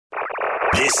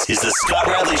This is the Scott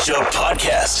Radley Show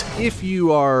podcast. If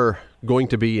you are going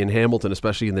to be in Hamilton,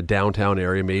 especially in the downtown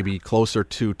area, maybe closer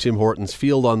to Tim Hortons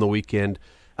Field on the weekend,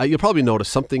 you'll probably notice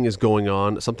something is going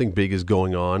on, something big is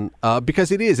going on, because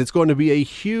it's going to be a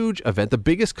huge event, the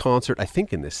biggest concert, I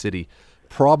think, in this city,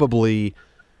 probably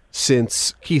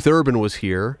since Keith Urban was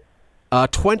here.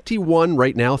 21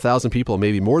 right now, 1,000 people,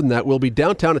 maybe more than that, will be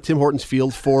downtown at Tim Hortons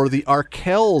Field for the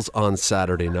Arkells on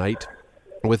Saturday night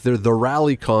with the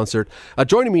Rally concert.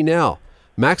 Joining me now,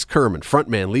 Max Kerman,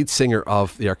 frontman, lead singer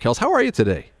of the Arkells. How are you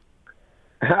today?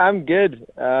 I'm good.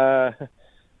 Hometown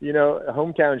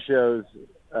shows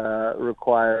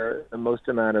require the most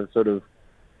amount of sort of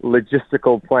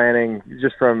logistical planning,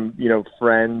 just from,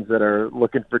 friends that are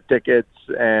looking for tickets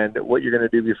and what you're going to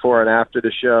do before and after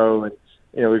the show. And,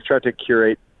 we've tried to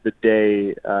curate the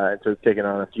day and sort of taken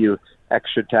on a few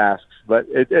extra tasks, but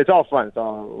it's all fun. It's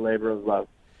all labor of love.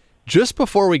 Just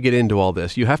before we get into all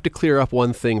this, you have to clear up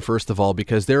one thing, first of all,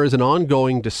 because there is an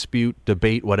ongoing dispute,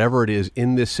 debate, whatever it is,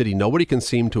 in this city. Nobody can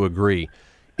seem to agree.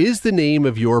 Is the name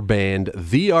of your band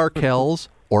The Arkells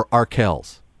or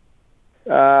Arkells?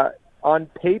 On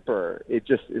paper, it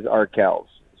just is Arkells.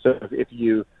 So if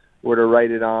you were to write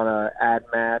it on an ad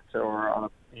mat or on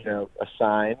a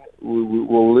sign,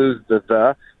 we'll lose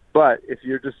the. But if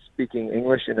you're just speaking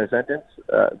English in a sentence,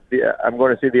 I'm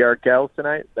going to see the Arkells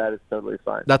tonight. That is totally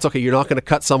fine. That's okay. You're not going to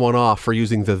cut someone off for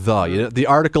using the. The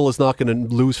article is not going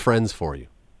to lose friends for you.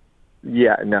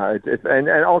 Yeah, no. And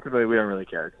ultimately, we don't really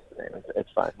care. It's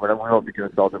fine. We don't be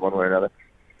insulted one way or another.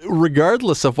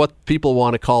 Regardless of what people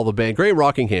want to call the band, Graham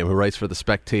Rockingham, who writes for The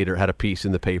Spectator, had a piece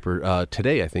in the paper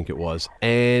today, I think it was,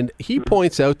 and he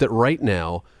points out that right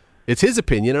now, it's his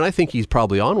opinion, and I think he's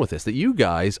probably on with this, that you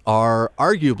guys are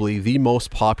arguably the most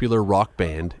popular rock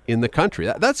band in the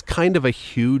country. That's kind of a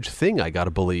huge thing, I got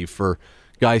to believe, for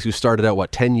guys who started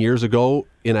out, 10 years ago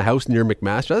in a house near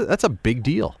McMaster. That's a big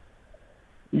deal.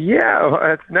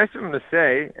 Yeah, it's nice of him to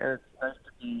say, and it's nice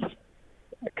to be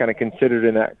kind of considered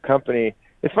in that company.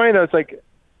 It's funny, though, it's like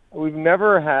we've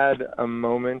never had a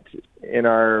moment in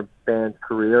our band's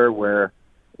career where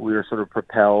we were sort of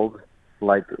propelled,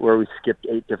 like where we skipped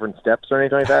 8 different steps or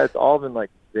anything like that. It's all been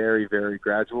like very, very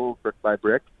gradual, brick by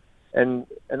brick. And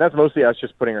that's mostly us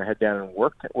just putting our head down and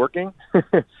working.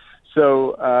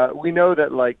 So we know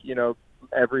that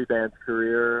every band's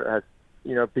career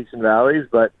has, peaks and valleys,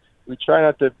 but we try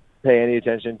not to pay any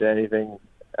attention to anything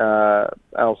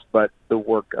else but the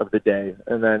work of the day.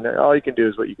 And then all you can do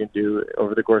is what you can do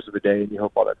over the course of the day, and you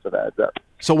hope all that stuff adds up.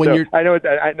 So I know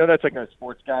that's like a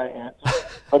sports guy answer,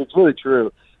 but it's really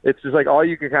true. It's just like all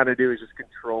you can kind of do is just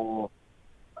control,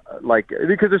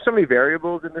 because there's so many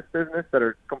variables in this business that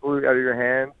are completely out of your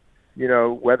hands.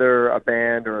 Whether a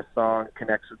band or a song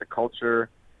connects with the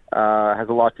culture has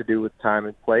a lot to do with time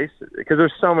and place, because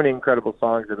there's so many incredible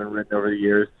songs that have been written over the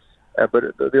years,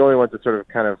 but the only ones that sort of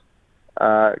kind of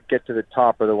get to the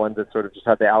top are the ones that sort of just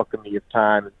have the alchemy of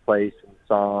time and place and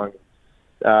song.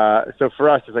 So for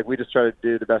us, it's like we just try to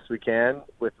do the best we can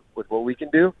with what we can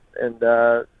do, and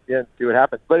see what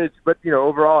happens. But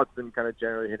overall, it's been kind of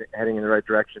generally heading in the right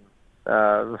direction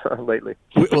lately.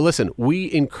 Well, listen,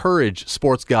 we encourage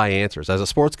sports guy answers. As a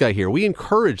sports guy here, we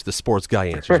encourage the sports guy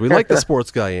answers. We like the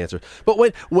sports guy answers. But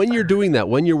when you're doing that,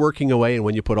 when you're working away, and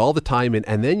when you put all the time in,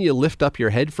 and then you lift up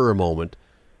your head for a moment,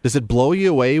 does it blow you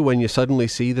away when you suddenly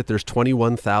see that there's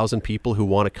 21,000 people who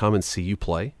want to come and see you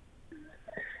play?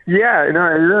 Yeah,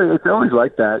 it's always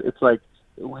like that. It's like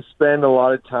we spend a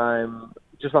lot of time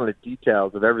just on the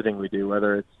details of everything we do,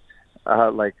 whether it's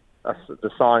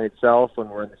the song itself when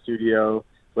we're in the studio,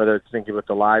 whether it's thinking about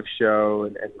the live show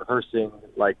and rehearsing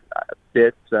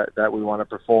bits that we want to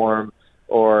perform,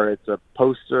 or it's a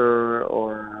poster,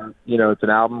 or it's an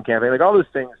album campaign. Like all those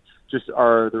things just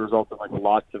are the result of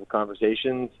lots of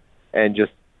conversations and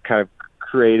just kind of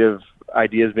creative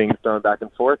ideas being thrown back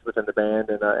and forth within the band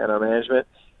and our management.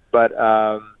 But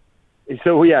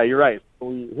so yeah, you're right.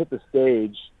 When we hit the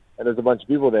stage and there's a bunch of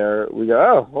people there, we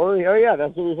go, oh yeah,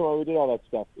 that's the reason why we did all that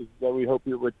stuff, is that we hope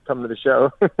you would come to the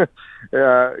show.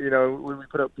 When we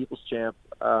put out People's Champ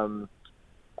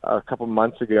a couple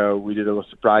months ago, we did a little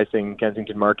surprise thing in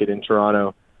Kensington Market in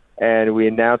Toronto, and we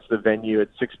announced the venue at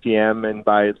 6 p.m. and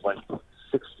by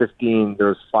 6:15 there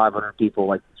was 500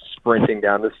 people sprinting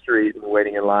down the street and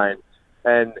waiting in line.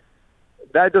 And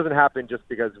that doesn't happen just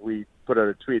because we put out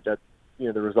a tweet. That's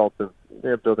the result of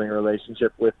building a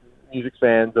relationship with music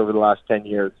fans over the last 10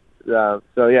 years. So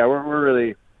yeah, we're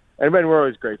really, and we're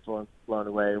always grateful and blown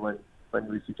away when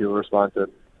we see people respond to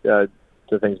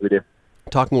things we do.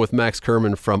 Talking with Max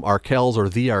Kerman from Arkells, or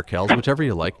the Arkells, whichever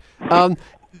you like.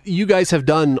 You guys have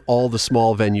done all the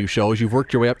small venue shows. You've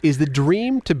worked your way up. Is the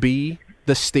dream to be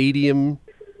the stadium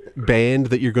band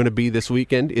that you're going to be this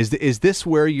weekend? Is this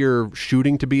where you're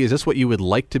shooting to be? Is this what you would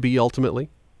like to be ultimately?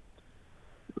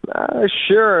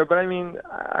 Sure, but I mean,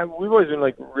 we've always been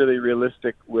like really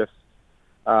realistic with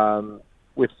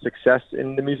success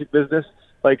in the music business.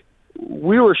 Like,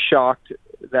 we were shocked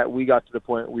that we got to the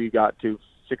point we got to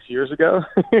 6 years ago.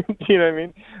 Do you know what I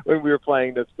mean? When we were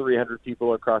playing to 300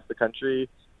 people across the country,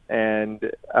 and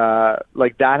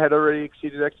like that had already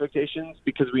exceeded expectations,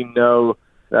 because we know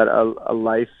that a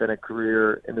life and a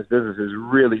career in this business is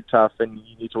really tough, and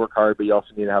you need to work hard, but you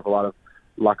also need to have a lot of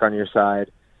luck on your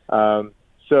side.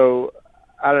 So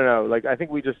I don't know. Like, I think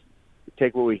we just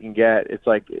take what we can get. It's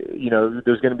like, you know,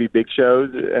 there's going to be big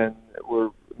shows, and we're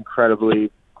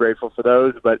incredibly grateful for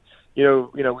those. But you know,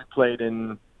 we played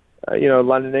in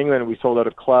London, England, and we sold out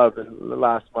a club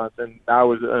last month, and that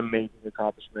was an amazing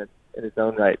accomplishment in its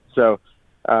own right. So,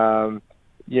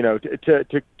 you know,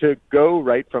 to go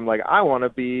right from like,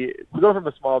 to go from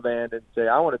a small band and say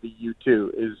I want to be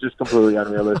U2 is just completely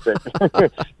unrealistic.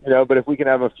 You know, but if we can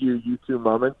have a few U2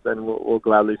 moments, then we'll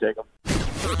gladly take them.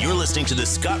 You're listening to The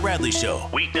Scott Radley Show,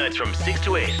 weeknights from 6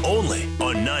 to 8, only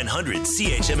on 900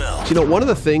 CHML. You know, one of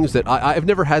the things that I've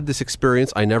never had this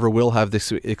experience, I never will have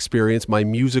this experience. My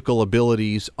musical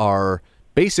abilities are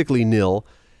basically nil,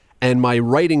 and my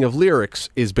writing of lyrics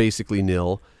is basically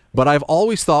nil. But I've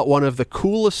always thought one of the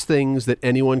coolest things that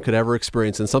anyone could ever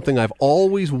experience, and something I've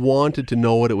always wanted to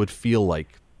know what it would feel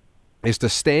like, is to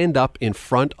stand up in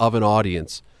front of an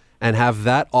audience and have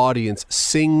that audience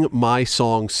sing my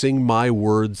song, sing my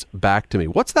words back to me.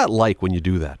 What's that like when you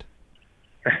do that?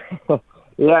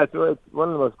 Yeah, it's one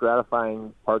of the most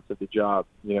gratifying parts of the job,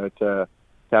 you know, to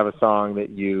have a song that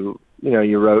you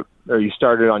wrote, or you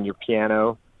started on your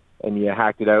piano and you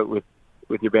hacked it out with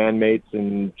your bandmates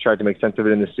and tried to make sense of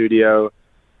it in the studio,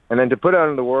 and then to put it out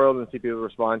in the world and see people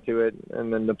respond to it,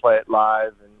 and then to play it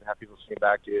live and have people sing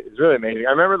back to it. It's really amazing. I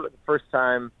remember the first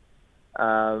time,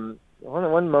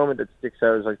 one moment that sticks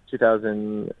out was like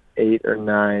 2008 or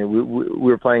 9. We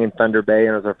were playing in Thunder Bay,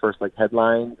 and it was our first like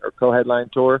headline or co-headline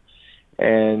tour,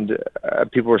 and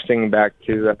people were singing back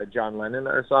to John Lennon,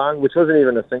 our song, which wasn't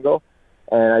even a single.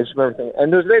 And I just remember thinking,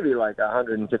 and there's maybe like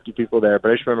 150 people there,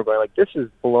 but I just remember going like, this is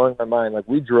blowing my mind. Like,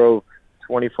 we drove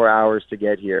 24 hours to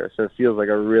get here, so it feels like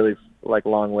a really like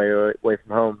long way away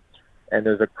from home. And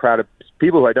there's a crowd of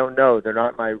people who I don't know. They're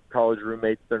not my college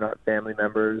roommates. They're not family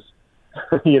members.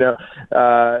 You know,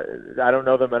 I don't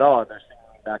know them at all, and they're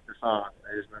singing back the song.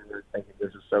 I just remember thinking,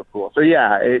 this is so cool. So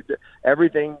yeah,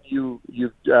 everything you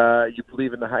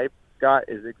believe in the hype, Scott,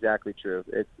 is exactly true.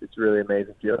 It's really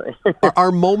amazing feeling.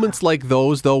 Are moments like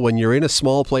those, though, when you're in a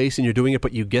small place and you're doing it,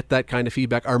 but you get that kind of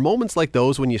feedback, are moments like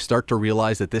those when you start to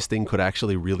realize that this thing could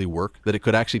actually really work, that it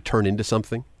could actually turn into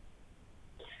something?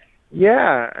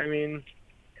 Yeah, I mean,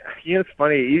 you know, it's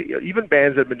funny. Even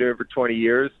bands that have been doing it for 20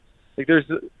 years, like there's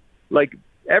like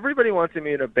everybody wants to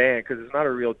be in a band because it's not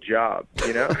a real job,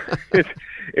 you know?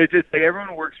 It's just like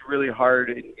everyone works really hard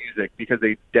in music because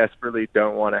they desperately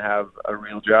don't want to have a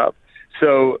real job.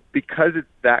 So because it's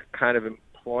that kind of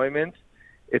employment,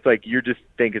 it's like you just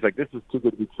think it's like, this is too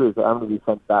good to be true, so I'm going to be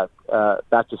sent back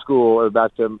to school or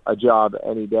back to a job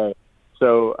any day.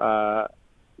 So,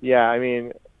 yeah, I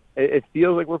mean, it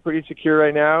feels like we're pretty secure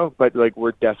right now, but like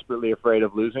we're desperately afraid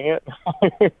of losing it.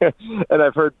 And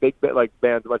I've heard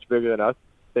bands much bigger than us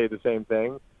say the same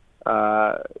thing.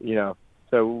 You know,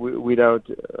 so we don't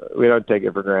take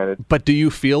it for granted. But do you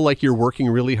feel like you're working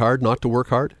really hard not to work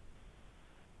hard?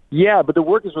 Yeah, but the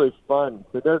work is really fun.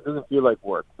 So it doesn't feel like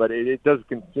work, but it does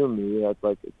consume me. You know, it's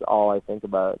like it's all I think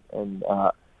about, and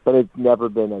but it's never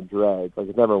been a drag. Like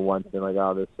it's never once been like,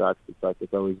 oh, this sucks. It's like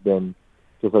it's always been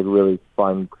just like really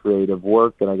fun, creative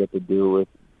work, and I get to do it with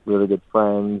really good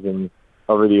friends. And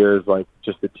over the years, like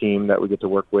just the team that we get to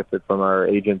work with, it from our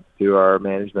agents to our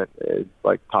management, is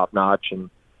like top notch, and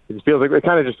it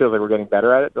kind of just feels like we're getting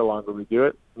better at it the longer we do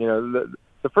it. You know,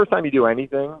 the first time you do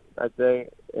anything, I'd say,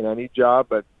 in any job,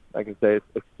 but I can say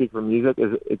it's speak for music,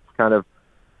 it's kind of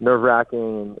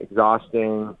nerve-wracking and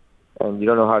exhausting, and you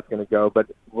don't know how it's going to go. But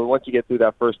once you get through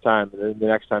that first time, the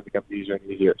next time becomes easier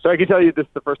and easier. So I can tell you this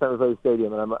is the first time I was at the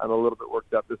stadium, and I'm a little bit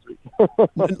worked up this week.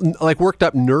 Like worked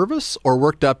up nervous, or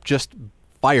worked up just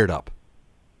fired up?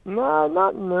 No,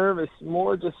 not nervous.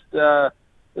 More just there's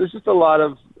just a lot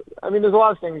of, there's a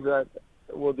lot of things that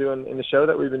we'll do in the show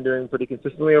that we've been doing pretty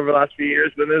consistently over the last few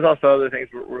years, but there's also other things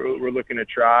we're looking to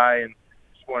try, and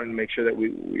just wanting to make sure that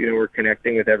we're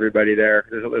connecting with everybody there.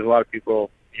 There's a lot of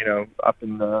people, up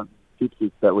in the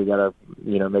seats that we gotta,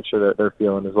 make sure that they're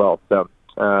feeling as well. So,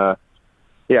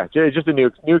 yeah, just the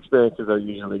new experiences are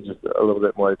usually just a little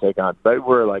bit more to take on, but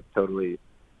we're like totally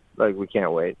like, we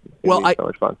can't wait. Well, so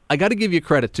much fun. I got to give you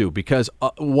credit too, because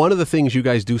one of the things you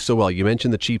guys do so well, you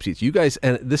mentioned the cheap seats. You guys,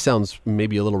 and this sounds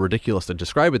maybe a little ridiculous to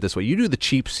describe it this way, you do the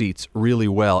cheap seats really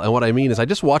well. And what I mean is, I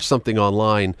just watched something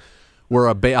online where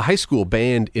a high school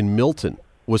band in Milton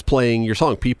was playing your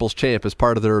song "People's Champ" as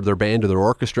part of their band or their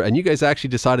orchestra, and you guys actually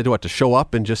decided to show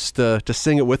up and just to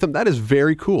sing it with them. That is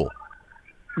very cool.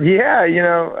 Yeah,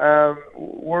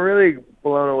 we're really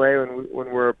blown away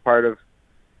when we're a part of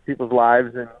people's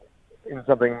lives and in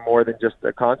something more than just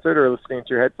a concert or listening to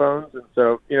your headphones. And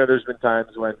so, there's been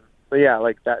times when,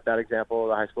 like that example,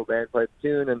 the high school band played the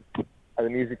tune, and I had a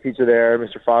music teacher there.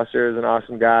 Mr. Foster is an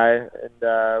awesome guy,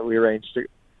 and we arranged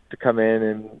to come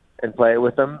in and play it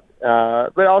with them.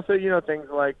 But also, things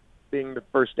like being the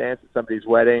first dance at somebody's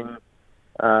wedding,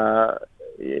 or,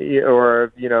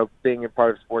 being a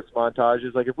part of sports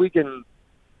montages. Like, if we can,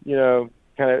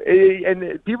 kind of,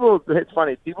 and people, it's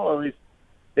funny, people always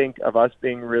think of us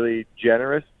being really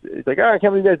generous. It's like, I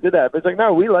can't believe you guys did that. But it's like,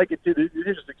 no, we like it too. These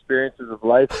are just experiences of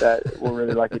life that we're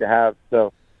really lucky to have.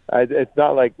 So it's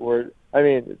not like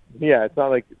it's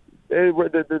not like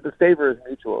the favor is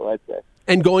mutual, I'd say.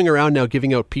 And going around now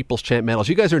giving out People's Champ medals.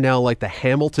 You guys are now like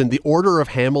the Order of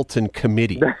Hamilton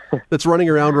committee that's running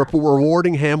around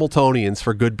rewarding Hamiltonians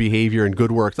for good behavior and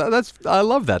good work. I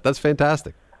love that. That's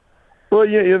fantastic. Well,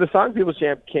 the song "People's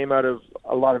Champ" came out of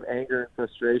a lot of anger and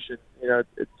frustration.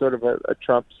 It's sort of a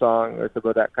Trump song. It's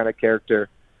about that kind of character.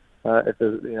 If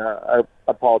there's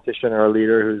a politician or a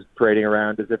leader who's parading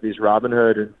around as if he's Robin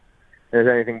Hood and there's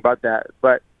anything but that.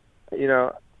 But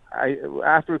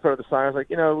after we put out the song, I was like,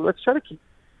 let's try to keep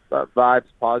vibes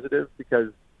positive,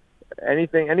 because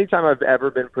anytime I've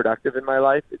ever been productive in my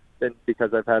life, it's been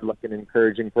because I've had like an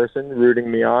encouraging person rooting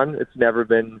me on. It's never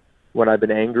been when I've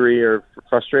been angry or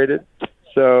frustrated.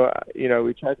 So,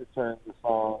 we tried to turn the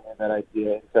song and that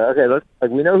idea into, okay,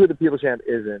 we know who the People's Champ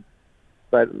isn't,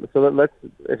 but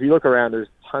if you look around, there's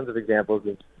tons of examples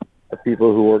of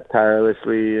people who work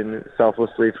tirelessly and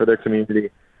selflessly for their community.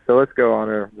 So let's go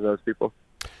honor those people.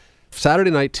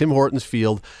 Saturday night, Tim Hortons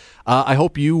Field. I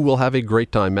hope you will have a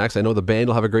great time, Max. I know the band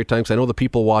will have a great time, because I know the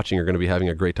people watching are going to be having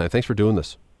a great time. Thanks for doing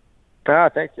this.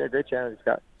 Thanks. Yeah, great channel,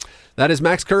 Scott. That is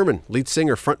Max Kerman, lead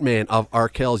singer, frontman of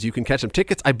Arkells. You can catch them.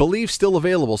 Tickets, I believe, still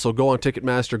available. So go on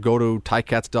Ticketmaster, go to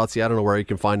ticats.ca. I don't know where you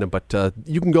can find them, but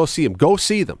you can go see them. Go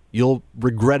see them. You'll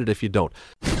regret it if you don't.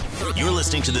 You're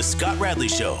listening to The Scott Radley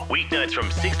Show, weeknights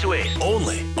from 6 to 8,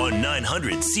 only on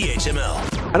 900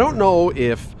 CHML. I don't know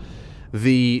if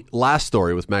the last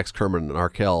story with Max Kerman and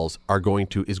Arkells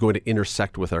is going to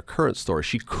intersect with our current story.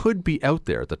 She could be out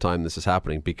there at the time this is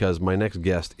happening, because my next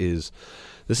guest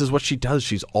this is what she does.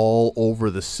 She's all over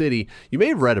the city. You may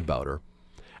have read about her,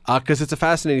 because it's a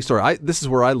fascinating story. This is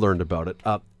where I learned about it.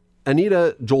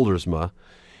 Anita Joldersma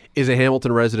is a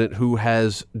Hamilton resident who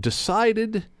has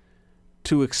decided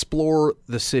to explore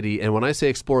the city. And when I say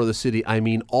explore the city, I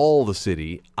mean all the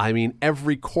city. I mean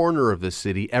every corner of the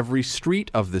city, every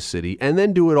street of the city, and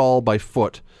then do it all by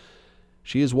foot.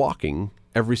 She is walking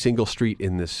every single street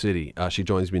in this city. She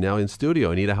joins me now in studio.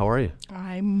 Anita, how are you?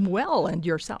 I'm well, and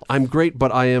yourself? I'm great,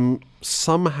 but I am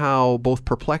somehow both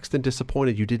perplexed and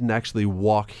disappointed you didn't actually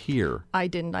walk here. I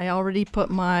didn't. I already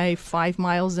put my 5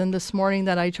 miles in this morning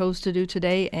that I chose to do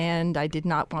today, and I did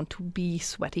not want to be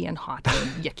sweaty and hot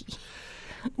and yucky.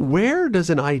 Where does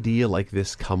an idea like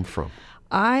this come from?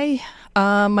 My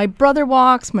brother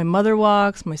walks, my mother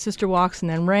walks, my sister walks, and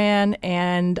then ran,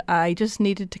 and I just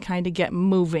needed to kind of get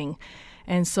moving.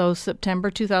 And so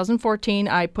September 2014,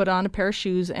 I put on a pair of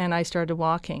shoes and I started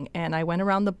walking, and I went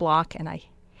around the block and I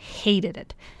hated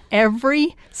it.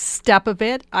 Every step of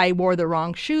it, I wore the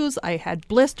wrong shoes. I had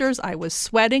blisters. I was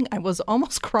sweating. I was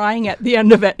almost crying at the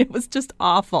end of it. It was just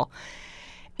awful.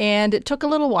 And it took a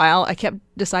little while. I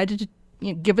decided to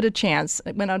give it a chance.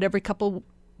 I went out every couple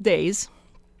days,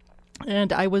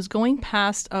 and I was going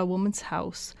past a woman's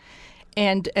house,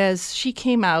 and as she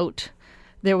came out,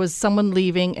 there was someone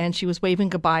leaving, and she was waving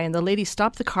goodbye, and the lady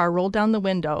stopped the car, rolled down the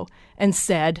window, and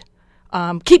said,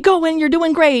 keep going, you're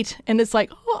doing great. And it's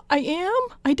like, oh, I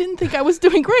am? I didn't think I was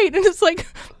doing great. And it's like,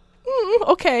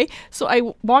 okay. So I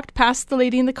walked past the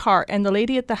lady in the car, and the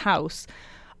lady at the house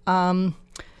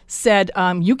said,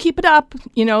 you keep it up.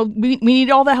 We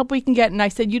need all the help we can get. And I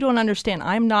said, you don't understand.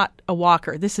 I'm not a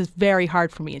walker. This is very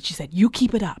hard for me. And she said, you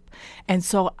keep it up. And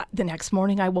so the next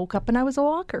morning I woke up and I was a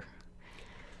walker.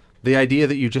 The idea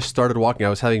that you just started walking, I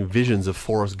was having visions of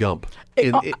Forrest Gump.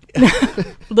 A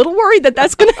little worried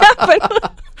that's going to happen.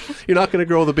 You're not going to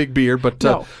grow the big beard, but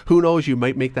no. Who knows? You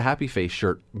might make the happy face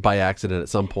shirt by accident at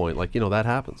some point. That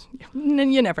happens.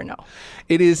 You never know.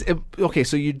 It is. Okay,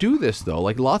 so you do this, though.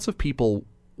 Like, lots of people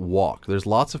walk. There's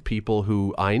lots of people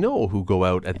who I know who go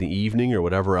out at the evening or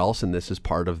whatever else, and this is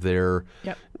part of their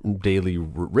daily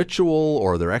ritual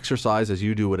or their exercise as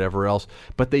you do, whatever else.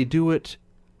 But they do it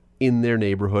in their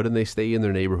neighborhood, and they stay in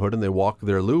their neighborhood, and they walk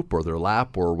their loop or their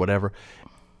lap or whatever.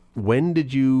 When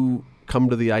did you come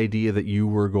to the idea that you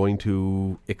were going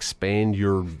to expand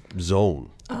your zone?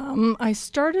 I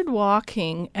started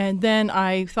walking, and then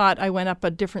I thought I went up a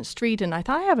different street, and I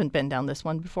thought I haven't been down this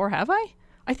one before, have I?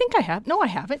 I think I have. No, I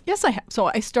haven't. Yes, I have.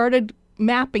 So I started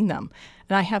mapping them,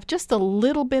 and I have just a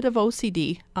little bit of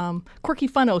OCD, quirky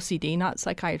fun OCD, not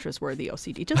psychiatrist-worthy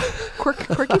OCD, just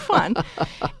quirky fun.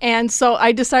 And so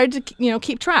I decided to,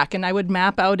 keep track, and I would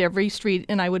map out every street,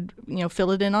 and I would,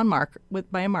 fill it in on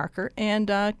by a marker,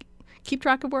 and keep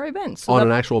track of where I've been. So on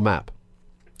an actual map?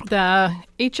 The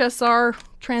HSR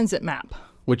transit map.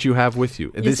 Which you have with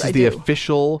you. Yes, This is I the do.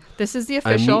 official... This is the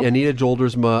official. Anita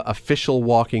Joldersma official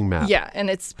walking map. Yeah,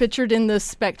 and it's pictured in the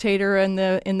Spectator and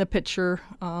in the picture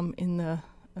in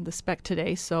the Spec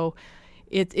today. So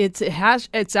it's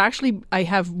actually, I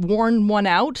have worn one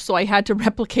out, so I had to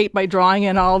replicate by drawing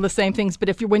in all the same things.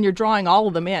 But when you're drawing all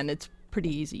of them in, it's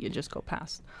pretty easy. You just go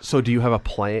past. So do you have a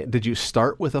plan? Did you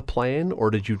start with a plan, or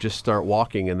did you just start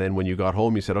walking, and then when you got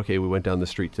home you said, okay, we went down the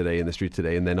street today,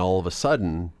 and then all of a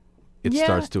sudden it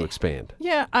starts to expand?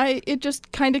 Yeah, it just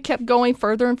kind of kept going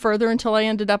further and further until I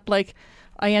ended up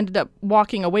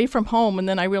walking away from home, and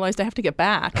then I realized I have to get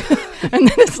back. And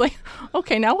then it's like,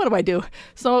 okay, now what do I do?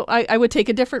 So I would take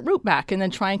a different route back and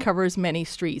then try and cover as many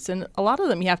streets. And a lot of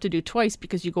them you have to do twice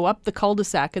because you go up the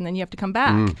cul-de-sac and then you have to come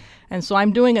back. And so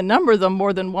I'm doing a number of them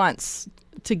more than once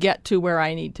to get to where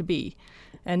I need to be.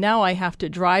 And now I have to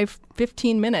drive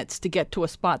 15 minutes to get to a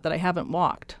spot that I haven't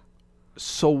walked.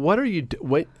 So what are you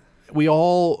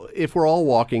if we're all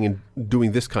walking and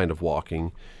doing this kind of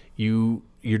walking,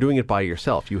 you're doing it by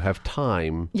yourself. You have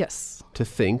time to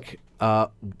think.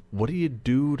 What do you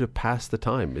do to pass the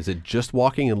time? Is it just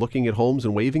walking and looking at homes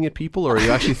and waving at people, or are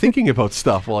you actually thinking about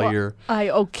stuff while you're... I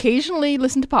occasionally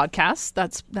listen to podcasts.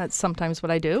 That's sometimes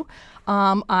what I do.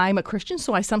 I'm a Christian,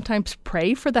 so I sometimes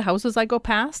pray for the houses I go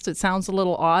past. It sounds a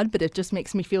little odd, but it just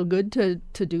makes me feel good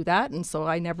to do that. And so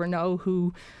I never know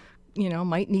who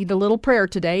might need a little prayer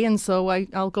today. And so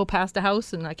I'll go past a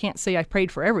house, and I can't say I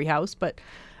prayed for every house, but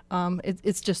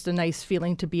it's just a nice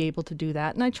feeling to be able to do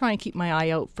that. And I try and keep my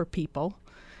eye out for people.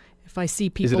 If I see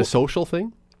people... Is it a social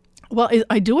thing? Well,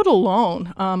 I do it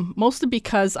alone, mostly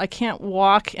because I can't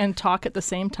walk and talk at the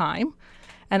same time.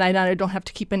 And I don't have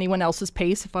to keep anyone else's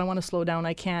pace. If I want to slow down,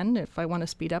 I can. If I want to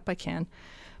speed up, I can.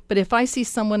 But if I see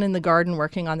someone in the garden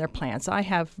working on their plants, I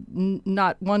have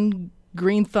not one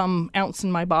green thumb ounce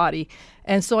in my body.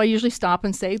 And so I usually stop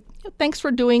and say, thanks for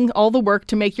doing all the work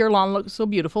to make your lawn look so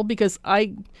beautiful, because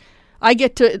I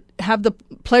get to have the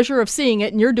pleasure of seeing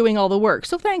it and you're doing all the work.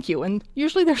 So thank you. And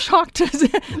usually they're shocked.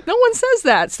 No one says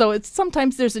that. So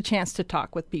sometimes there's a chance to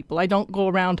talk with people. I don't go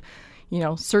around,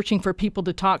 searching for people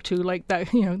to talk to like that,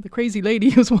 the crazy lady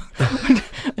who's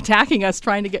attacking us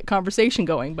trying to get conversation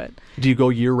going. But do you go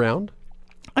year round?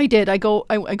 I did. I go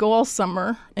all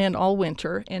summer and all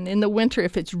winter. And in the winter,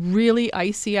 if it's really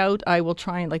icy out, I will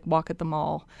try and walk at the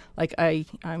mall.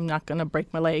 I'm not going to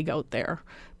break my leg out there.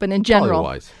 But in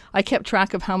general, I kept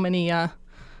track of how many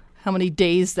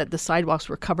days that the sidewalks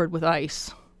were covered with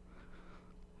ice.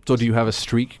 So do you have a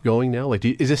streak going now?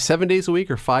 Is this 7 days a week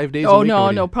or 5 days a week?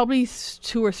 Oh, no, probably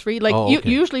 2 or 3.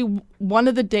 Usually one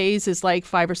of the days is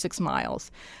 5 or 6 miles.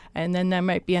 And then there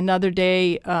might be another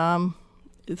day,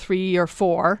 3 or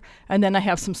 4, and then I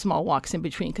have some small walks in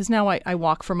between, because now I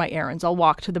walk for my errands. I'll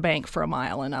walk to the bank for a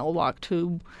mile, and I'll walk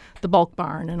to the bulk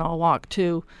barn, and I'll walk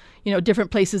to different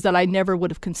places that I never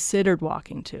would have considered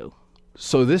walking to.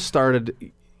 So this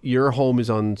started, your home is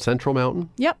on Central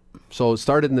Mountain? Yep. So it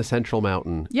started in the Central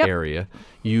Mountain area.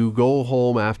 You go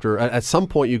home after, at some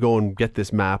point you go and get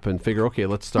this map and figure, okay,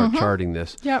 let's start charting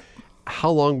this. Yep. How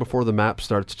long before the map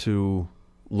starts to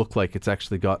look like it's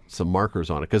actually got some markers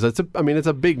on it? Because it's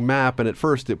a big map, and at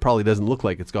first it probably doesn't look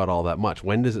like it's got all that much.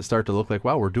 When does it start to look like,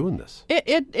 wow, we're doing this?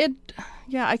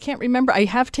 I can't remember. I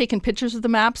have taken pictures of the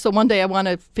map, so one day I want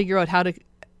to figure out how to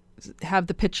have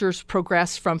the pictures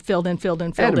progress from filled in.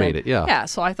 Animate it, yeah. Yeah,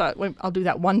 so I thought, well, I'll do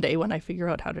that one day when I figure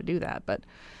out how to do that. But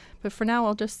for now,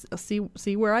 I'll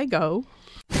see where I go.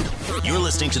 You're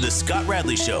listening to The Scott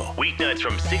Radley Show, weeknights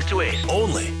from 6 to 8,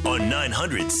 only on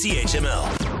 900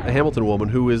 CHML. A Hamilton woman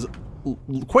who is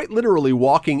quite literally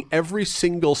walking every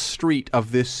single street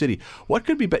of this city. What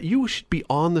could be better? You should be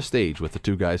on the stage with the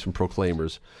two guys from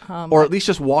Proclaimers, or at least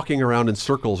just walking around in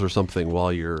circles or something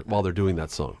while they're doing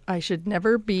that song. I should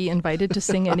never be invited to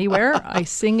sing anywhere. I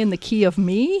sing in the key of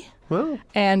me. Well,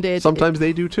 and sometimes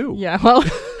they do too. Yeah, well,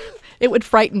 It would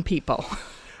frighten people.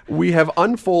 We have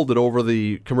unfolded over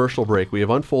the commercial break. We have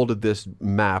unfolded this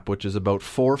map, which is about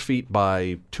 4 feet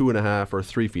by 2.5 or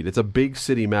 3 feet. It's a big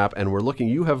city map, and we're looking.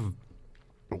 You have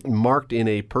marked in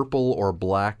a purple or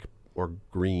black or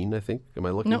green, I think. Am I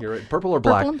looking here right? Purple or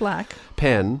black? Purple and black.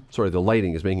 Pen. Sorry, the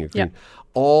lighting is making it green. Yep.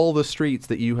 All the streets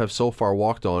that you have so far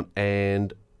walked on,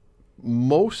 and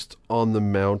most on the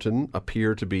mountain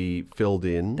appear to be filled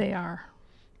in. They are.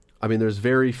 I mean, there's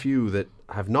very few that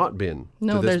have not been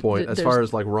No, to this point. As far there's-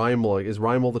 as like Rymel, is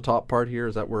Rymel the top part here?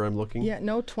 Is that where I'm looking? Yeah,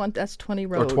 no, that's 20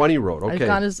 Road. Oh, 20 Road, I've okay.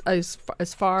 gone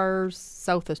as far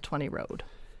south as 20 Road.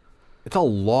 It's a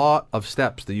lot of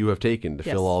steps that you have taken to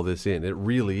Yes. fill all this in. It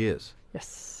really is.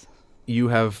 Yes. You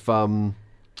have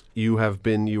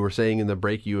been, you were saying in the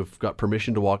break, you have got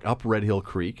permission to walk up Red Hill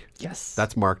Creek. Yes.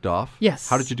 That's marked off. Yes.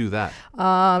 How did you do that?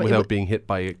 Without being hit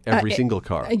by every single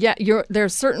car. Yeah,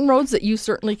 there's certain roads that you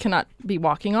certainly cannot be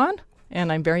walking on,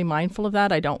 and I'm very mindful of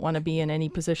that. I don't want to be in any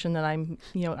position that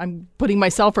I'm putting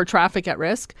myself or traffic at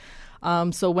risk.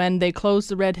 So when they closed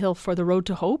the Red Hill for the Road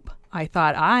to Hope, I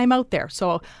thought, I'm out there.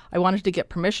 So I wanted to get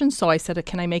permission. So I said,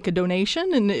 can I make a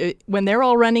donation? And when they're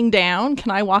all running down,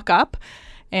 can I walk up?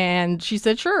 And she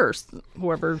said, sure.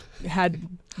 Whoever had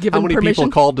given How many permission.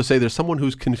 people called to say there's someone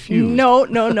who's confused? No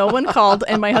one called.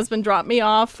 And my husband dropped me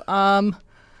off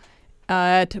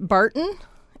at Barton.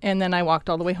 And then I walked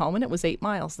all the way home, and it was 8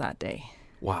 miles that day.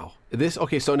 Wow.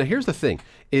 Okay, so now here's the thing,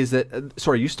 is that,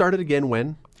 sorry, you started again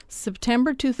when?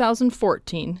 September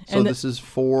 2014. So this is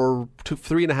for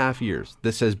 3.5 years.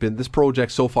 This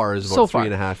project so far is about so far,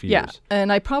 3.5 years. Yeah,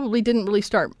 and I probably didn't really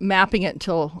start mapping it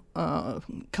until a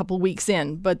couple weeks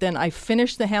in. But then I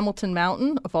finished the Hamilton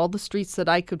Mountain of all the streets that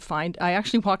I could find. I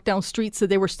actually walked down streets that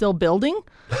they were still building,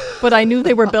 but I knew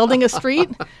they were building a street.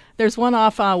 There's one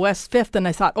off West 5th, and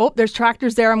I thought, there's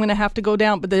tractors there. I'm going to have to go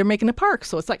down, but they're making a park.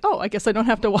 So it's like, I guess I don't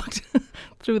have to walk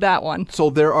through that one. So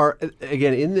there are,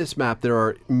 again, in this map, there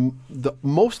are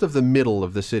most of the middle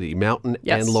of the city, mountain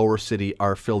Yes. and lower city,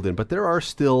 are filled in. But there are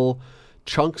still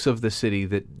chunks of the city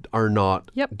that are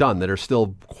not done, that are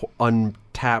still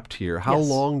untapped here. How Yes.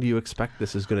 long do you expect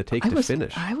this is going to take to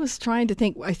finish? I was trying to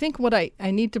think. I think what I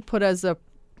need to put as a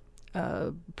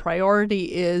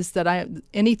priority is that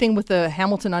anything with the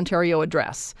Hamilton, Ontario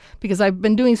address, because I've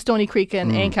been doing Stony Creek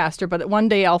and Ancaster, but one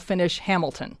day I'll finish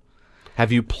Hamilton.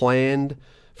 Have you planned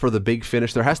for the big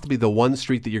finish? There has to be the one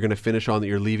street that you're going to finish on that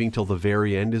you're leaving till the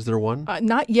very end. Is there one?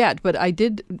 Not yet, but I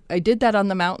did that on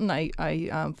the mountain.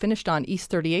 I finished on East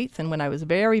 38th, and when I was a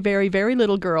very, very, very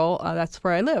little girl, that's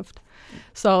where I lived.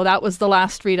 So that was the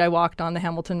last street I walked on the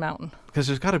Hamilton Mountain. Because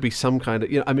there's got to be some kind of,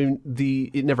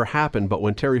 it never happened, but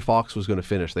when Terry Fox was going to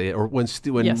finish,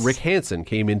 when Yes. Rick Hansen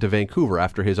came into Vancouver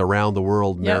after his Around the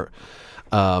World Yep.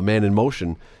 Man in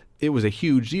Motion, it was a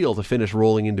huge deal to finish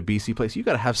rolling into BC Place. You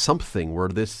got to have something where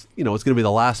this, it's going to be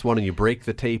the last one and you break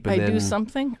the tape and then... do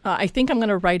something. I think I'm going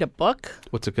to write a book.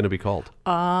 What's it going to be called?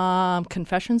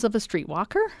 Confessions of a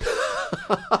Streetwalker.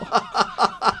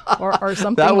 or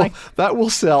something that will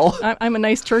sell. I'm a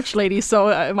nice church lady, so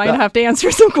I might have to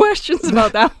answer some questions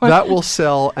about that one. That will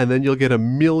sell, and then you'll get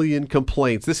 1 million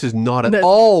complaints. This is not at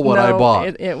all what I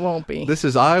bought. It won't be.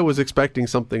 I was expecting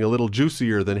something a little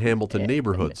juicier than Hamilton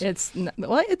neighborhoods. It's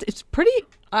pretty.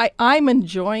 I'm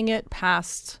enjoying it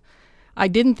past. I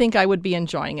didn't think I would be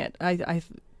enjoying it. I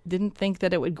didn't think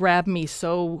that it would grab me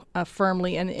so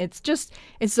firmly, and it's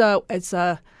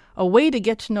a way to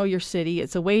get to know your city.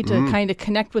 It's a way to kind of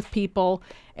connect with people.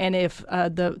 And if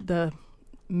the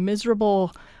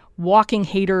miserable walking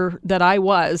hater that I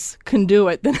was can do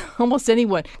it, then almost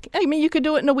anyone. I mean, you could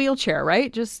do it in a wheelchair,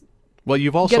 right? Just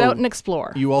you've also get out and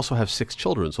explore. You also have 6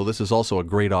 children, so this is also a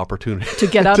great opportunity to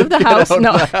get out of the house.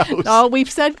 No, we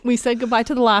said goodbye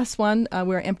to the last one.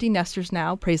 We're empty nesters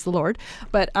now, praise the Lord.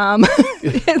 But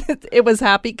it was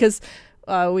happy because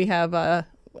we have.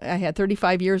 I had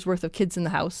 35 years worth of kids in the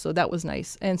house, so that was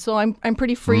nice. And so I'm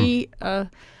pretty free.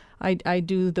 I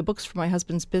do the books for my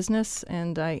husband's business,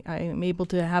 and I am able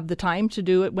to have the time to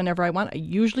do it whenever I want. I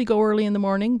usually go early in the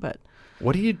morning, but...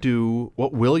 What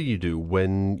will you do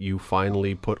when you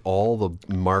finally put all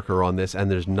the marker on this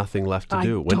and there's nothing left to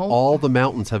do? When all the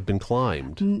mountains have been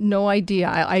climbed? No idea.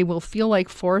 I will feel like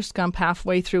Forrest Gump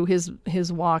halfway through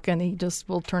his walk, and he just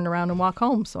will turn around and walk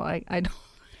home. So I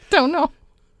don't know.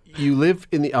 You live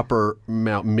in the upper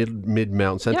mid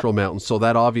mountain, central mountains, so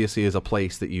that obviously is a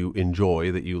place that you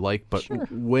enjoy, that you like. But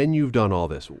when you've done all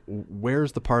this,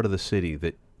 where's the part of the city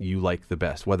that you like the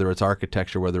best? Whether it's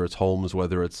architecture, whether it's homes,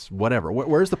 whether it's whatever.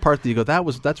 Where's the part that you go,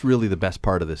 that's really the best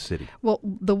part of this city? Well,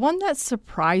 the one that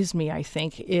surprised me, I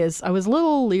think, is I was a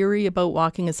little leery about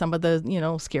walking in some of the,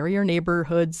 scarier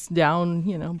neighborhoods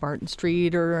down, Barton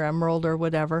Street or Emerald or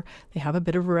whatever. They have a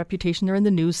bit of a reputation. They're in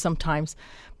the news sometimes.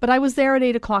 But I was there at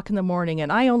 8 o'clock in the morning,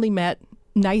 and I only met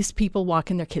nice people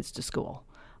walking their kids to school.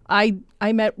 I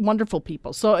met wonderful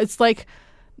people. So it's like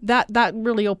that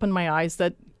really opened my eyes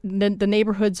that the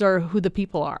neighborhoods are who the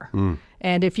people are.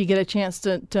 And if you get a chance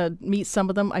to meet some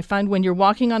of them, I find when you're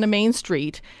walking on a main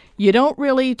street, you don't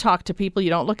really talk to people, you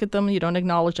don't look at them, you don't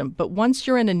acknowledge them. But once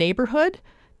you're in a neighborhood,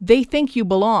 they think you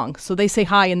belong. So they say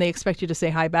hi and they expect you to say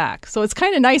hi back. So it's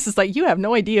kind of nice. It's like, you have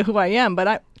no idea who I am,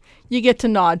 but you get to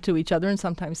nod to each other and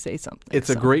sometimes say something. It's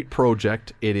a great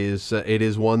project. It is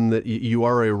one that you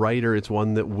are a writer. It's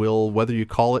one that will, whether you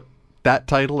call it that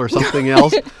title or something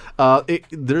else,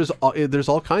 there's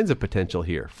all kinds of potential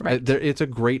here. Right. It's a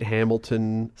great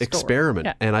Hamilton experiment,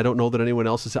 yeah. And I don't know that anyone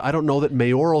else is. I don't know that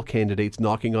mayoral candidates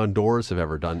knocking on doors have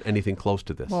ever done anything close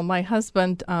to this. Well, my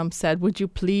husband said, "Would you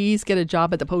please get a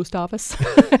job at the post office?"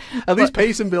 At least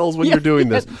pay some bills when you're doing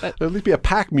this. At least be a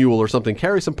pack mule or something.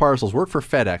 Carry some parcels. Work for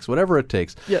FedEx. Whatever it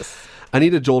takes. Yes.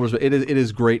 Anita Joldersma, it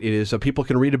is great. It is. People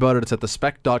can read about it. It's at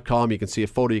thespec.com. You can see a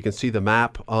photo. You can see the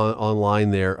map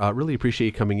online there. Really appreciate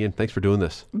you coming in. Thanks for doing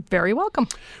this. Very welcome.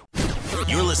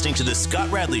 You're listening to The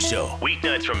Scott Radley Show,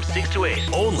 weeknights from 6 to 8,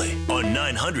 only on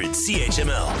 900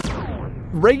 CHML.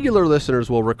 Regular listeners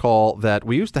will recall that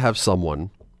we used to have someone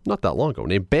not that long ago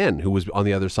named Ben, who was on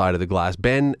the other side of the glass.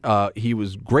 Ben, he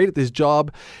was great at this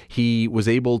job. He was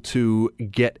able to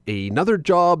get another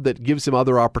job that gives him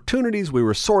other opportunities. We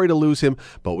were sorry to lose him,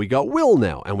 but we got Will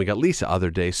now, and we got Lisa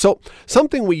other days. So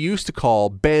something we used to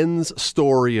call Ben's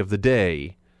Story of the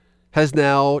Day has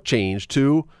now changed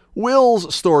to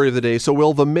Will's Story of the Day. So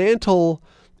Will, the mantle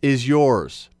is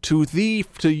yours. To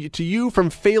you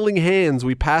from failing hands,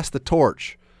 we pass the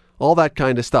torch. All that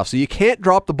kind of stuff. So you can't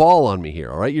drop the ball on me here,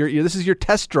 all right? This is your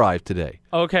test drive today.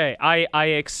 Okay, I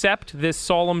accept this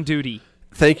solemn duty.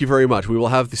 Thank you very much. We will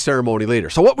have the ceremony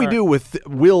later. So what we do with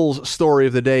Will's Story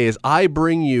of the Day is I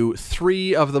bring you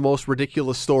 3 of the most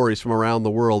ridiculous stories from around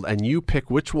the world, and you pick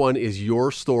which one is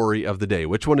your story of the day.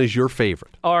 Which one is your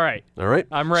favorite? All right. All right?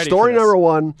 I'm ready Story for this. number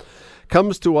 1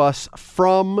 comes to us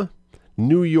from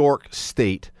New York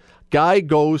State. Guy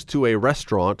goes to a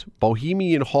restaurant,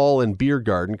 Bohemian Hall and Beer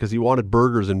Garden, because he wanted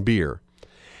burgers and beer.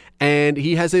 And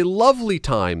he has a lovely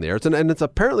time there. It's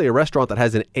apparently a restaurant that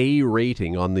has an A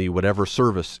rating on the whatever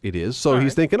service it is. So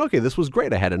he's thinking, okay, this was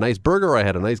great. I had a nice burger. I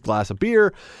had a nice glass of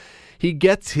beer. He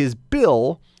gets his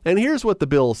bill, and here's what the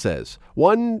bill says.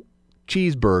 1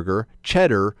 cheeseburger,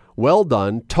 cheddar, well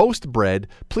done, toast bread.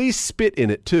 Please spit in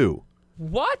it too.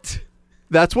 What?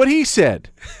 That's what he said.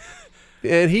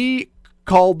 And he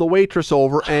called the waitress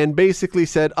over and basically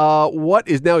said, what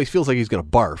is now he feels like he's going to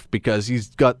barf because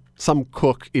he's got some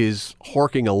cook is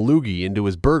horking a loogie into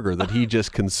his burger that he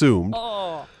just consumed.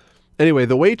 Oh. Anyway,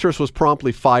 the waitress was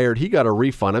promptly fired. He got a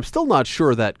refund. I'm still not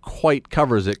sure that quite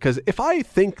covers it because if I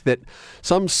think that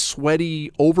some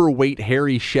sweaty, overweight,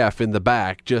 hairy chef in the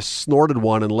back just snorted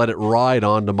one and let it ride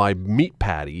onto my meat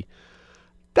patty,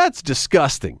 that's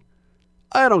disgusting.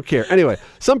 I don't care. Anyway,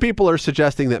 some people are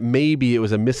suggesting that maybe it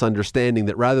was a misunderstanding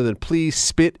that rather than please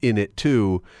spit in it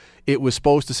too, it was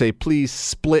supposed to say please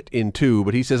split in two.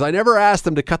 But he says, I never asked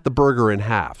them to cut the burger in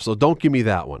half, so don't give me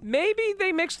that one. Maybe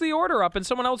they mixed the order up and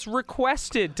someone else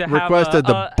requested to have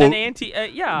an anti,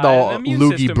 an immune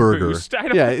loogie system burger. Boost.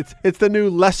 It's the new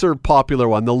lesser popular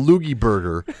one, the loogie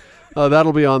burger.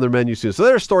 That'll be on their menu soon. So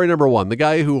there's story number 1. The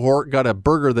guy who got a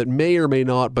burger that may or may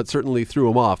not, but certainly threw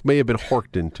him off, may have been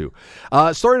horked into.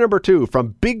 Story number 2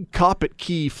 from Big Coppitt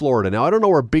Key, Florida. Now, I don't know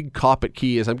where Big Coppitt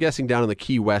Key is. I'm guessing down in the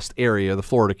Key West area, the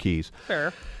Florida Keys.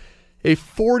 Fair. A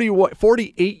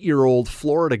 48-year-old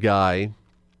Florida guy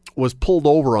was pulled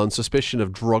over on suspicion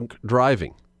of drunk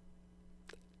driving.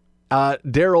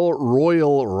 Daryl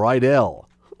Royal Rydell.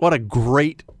 What a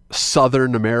great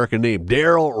Southern American name,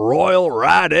 Daryl Royal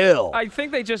Rydell. I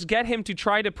think they just get him to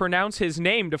try to pronounce his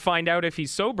name to find out if he's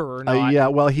sober or not. Yeah,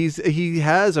 well, he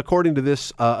has, according to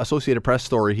this Associated Press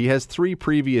story, he has 3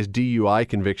 previous DUI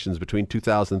convictions between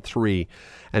 2003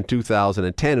 and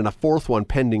 2010, and a 4th one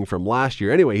pending from last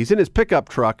year. Anyway, he's in his pickup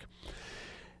truck.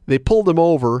 They pulled him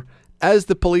over. As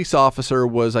the police officer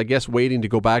was, I guess, waiting to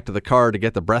go back to the car to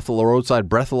get the roadside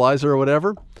breathalyzer or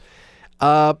whatever,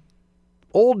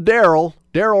 old Daryl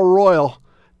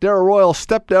Royal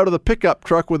stepped out of the pickup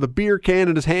truck with a beer can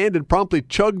in his hand and promptly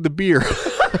chugged the beer.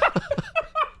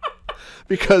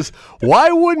 Because why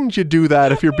wouldn't you do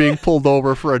that if you're being pulled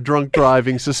over for a drunk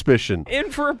driving suspicion? In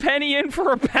for a penny, in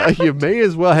for a pound. You may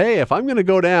as well. Hey, if I'm going to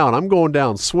go down, I'm going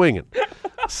down swinging.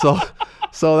 So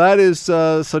that is.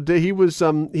 He was.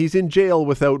 He's in jail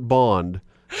without bond.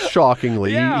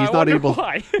 Shockingly, Yeah, he's not able.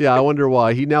 Why. Yeah, I wonder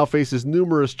why. He now faces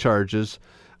numerous charges.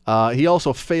 He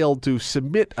also failed to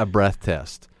submit a breath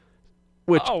test.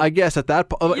 Which I guess at that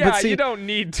point, Yeah, but see, you don't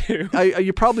need to.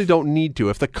 you probably don't need to.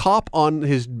 If the cop on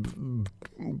his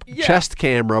chest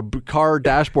camera, car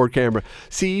dashboard camera,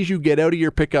 sees you get out of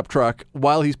your pickup truck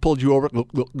while he's pulled you over,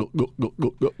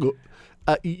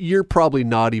 you're probably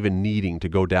not even needing to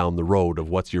go down the road of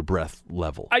what's your breath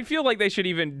level. I feel like they should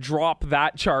even drop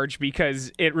that charge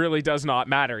because it really does not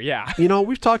matter. Yeah. You know,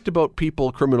 we've talked about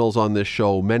criminals on this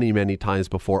show many, many times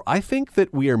before. I think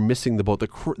that we are missing the boat.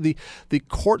 The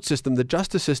court system, the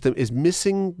justice system is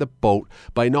missing the boat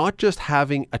by not just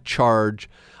having a charge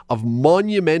of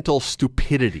monumental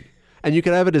stupidity. And you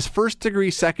can have it as first degree,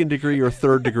 second degree, or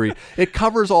third degree. It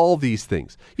covers all these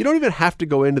things. You don't even have to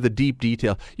go into the deep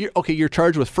detail. You're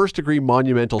charged with first degree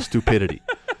monumental stupidity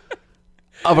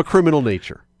of a criminal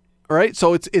nature. All right?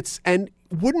 So and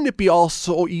wouldn't it be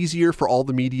also easier for all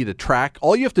the media to track?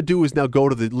 All you have to do is now go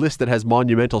to the list that has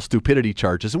monumental stupidity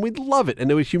charges, and we'd love it, and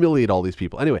it would humiliate all these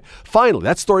people. Anyway, finally,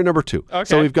 that's story number 2. Okay.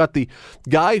 So we've got the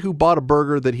guy who bought a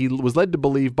burger that he was led to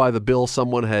believe by the bill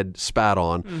someone had spat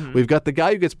on. Mm-hmm. We've got the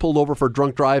guy who gets pulled over for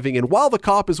drunk driving, and while the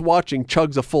cop is watching,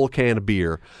 chugs a full can of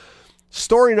beer.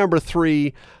 Story number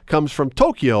 3 comes from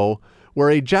Tokyo, where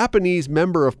a Japanese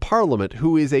member of parliament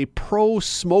who is a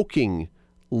pro-smoking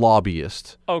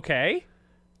lobbyist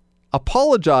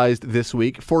apologized this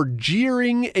week for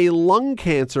jeering a lung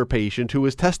cancer patient who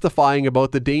was testifying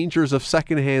about the dangers of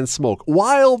secondhand smoke.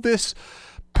 While this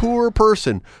poor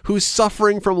person who's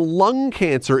suffering from lung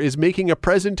cancer is making a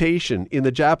presentation in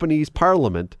the Japanese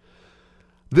parliament,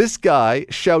 this guy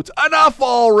shouts, "Enough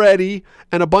already!"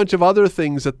 and a bunch of other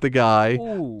things at the guy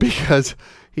because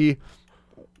he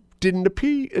didn't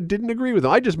agree with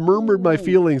him. I just murmured my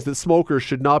feelings that smokers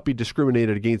should not be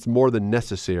discriminated against more than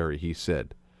necessary, he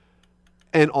said.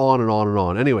 And on and on and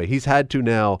on. Anyway, he's had to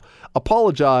now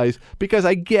apologize because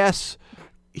I guess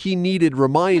he needed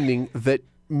reminding that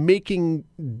making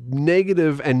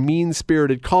negative and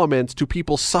mean-spirited comments to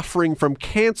people suffering from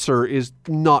cancer is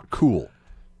not cool.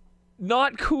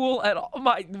 Not cool at all.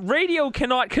 My radio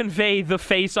cannot convey the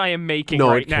face I am making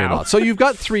now. No, it cannot. So you've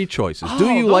got 3 choices. Do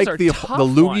you like the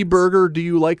loogie burger? Do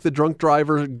you like the drunk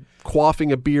driver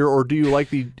quaffing a beer? Or do you like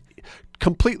the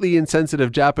completely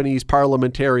insensitive Japanese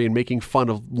parliamentarian making fun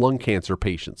of lung cancer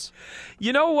patients?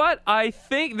 You know what? I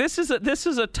think this is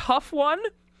a tough one.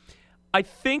 I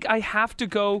think I have to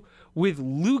go with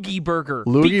Loogie Burger.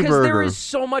 Because there is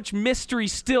so much mystery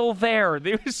still there.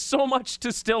 There is so much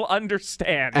to still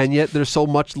understand. And yet there's so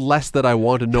much less that I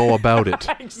want to know about it.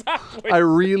 Exactly. I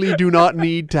really do not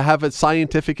need to have a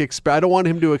scientific I don't want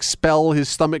him to expel his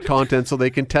stomach content so they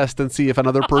can test and see if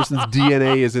another person's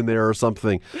DNA is in there or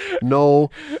something. No,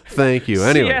 thank you.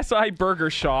 Anyway. CSI Burger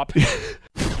Shop.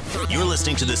 You're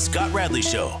listening to The Scott Radley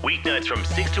Show, weeknights from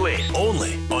 6 to 8,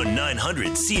 only on 900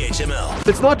 CHML.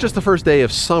 It's not just the first day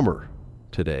of summer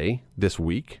this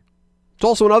week. It's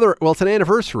also it's an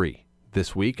anniversary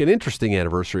this week, an interesting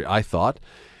anniversary, I thought.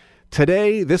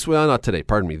 Earlier this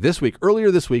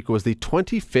week was the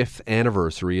 25th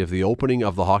anniversary of the opening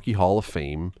of the Hockey Hall of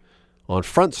Fame on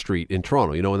Front Street in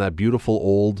Toronto, in that beautiful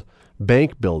old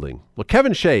bank building. Well,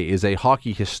 Kevin Shea is a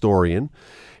hockey historian.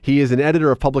 He is an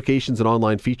editor of publications and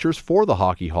online features for the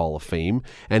Hockey Hall of Fame,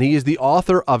 and he is the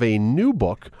author of a new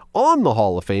book on the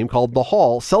Hall of Fame called The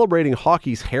Hall, Celebrating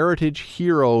Hockey's Heritage,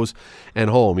 Heroes,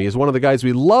 and Home. He is one of the guys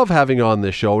we love having on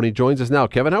this show, and he joins us now.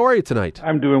 Kevin, how are you tonight?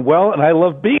 I'm doing well, and I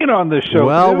love being on this show,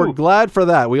 Well, too. We're glad for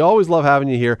that. We always love having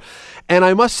you here. And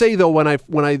I must say, though, when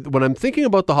I'm thinking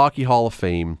about the Hockey Hall of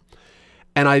Fame,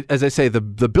 and as I say, the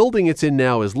building it's in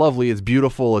now is lovely, it's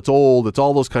beautiful, it's old, it's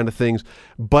all those kind of things.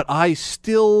 But I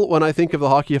still, when I think of the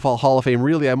Hockey Hall of Fame,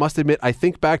 really, I must admit, I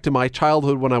think back to my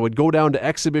childhood when I would go down to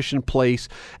Exhibition Place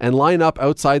and line up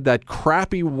outside that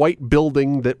crappy white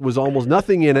building that was almost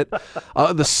nothing in it,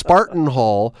 the Spartan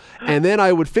Hall, and then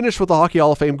I would finish with the Hockey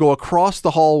Hall of Fame, go across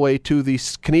the hallway to the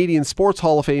Canadian Sports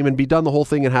Hall of Fame, and be done the whole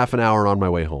thing in half an hour on my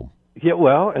way home. Yeah,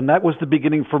 well, and that was the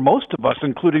beginning for most of us,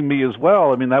 including me as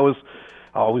well. I mean, I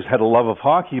always had a love of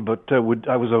hockey, but I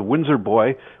was a Windsor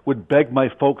boy, would beg my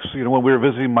folks, when we were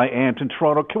visiting my aunt in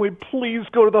Toronto, can we please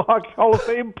go to the Hockey Hall of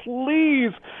Fame,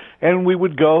 please? And we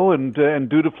would go and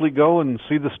dutifully go and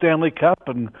see the Stanley Cup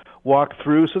and walk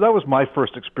through. So that was my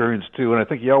first experience, too, and I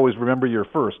think you always remember your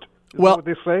first. Well, what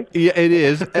they say? Yeah, it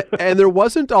is. And there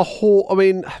wasn't a whole, I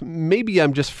mean, maybe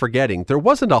I'm just forgetting. There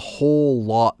wasn't a whole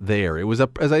lot there. It was,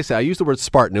 as I say, I used the word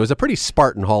Spartan. It was a pretty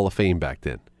Spartan Hall of Fame back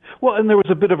then. Well, and there was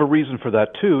a bit of a reason for that,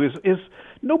 too, is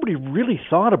nobody really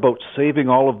thought about saving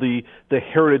all of the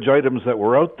heritage items that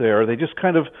were out there. They just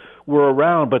kind of were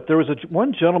around. But there was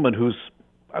one gentleman who's,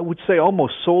 I would say,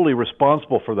 almost solely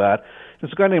responsible for that.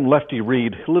 It's a guy named Lefty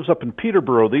Reed, who lives up in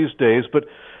Peterborough these days, but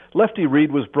Lefty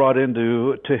Reed was brought in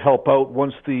to help out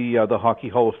once the Hockey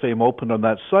Hall of Fame opened on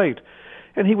that site.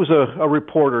 And he was a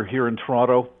reporter here in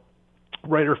Toronto,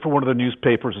 writer for one of the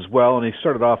newspapers as well, and he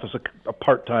started off as a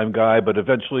part-time guy, but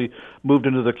eventually moved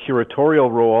into the curatorial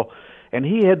role. And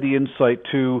he had the insight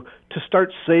to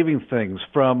start saving things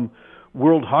from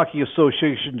World Hockey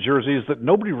Association jerseys that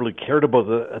nobody really cared about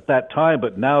at that time,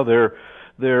 but now they're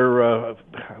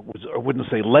I wouldn't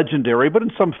say legendary, but in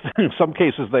some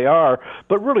cases they are,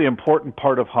 but really important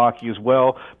part of hockey as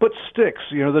well. But sticks,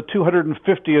 the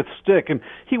 250th stick, and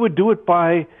he would do it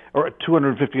by, or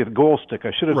 250th goal stick,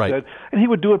 I should have said, and he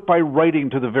would do it by writing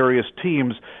to the various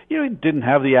teams. He didn't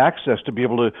have the access to be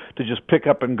able to just pick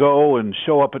up and go and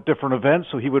show up at different events,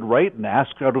 so he would write and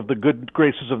ask out of the good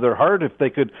graces of their heart if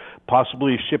they could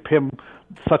possibly ship him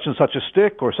such and such a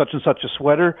stick or such and such a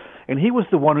sweater, and he was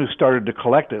the one who started to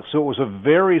collect it. So it was a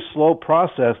very slow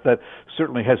process that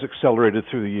certainly has accelerated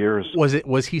through the years.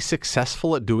 Was he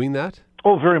successful at doing that?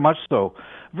 Oh, very much so.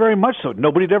 Very much so.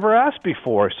 Nobody had ever asked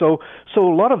before. So a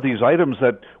lot of these items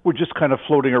that were just kind of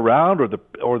floating around, or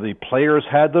the players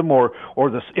had them, or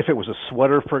if it was a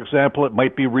sweater, for example, it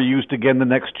might be reused again the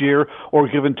next year, or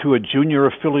given to a junior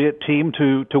affiliate team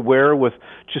to wear with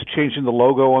just changing the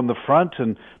logo on the front,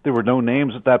 and there were no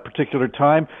names at that particular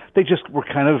time. They just were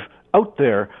kind of out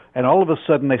there, and all of a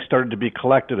sudden they started to be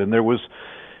collected, and there was,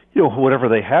 whatever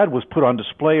they had was put on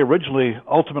display originally.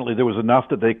 Ultimately, there was enough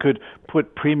that they could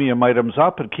put premium items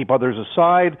up and keep others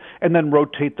aside, and then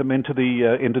rotate them into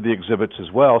the exhibits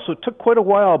as well. So it took quite a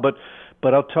while, but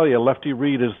I'll tell you, Lefty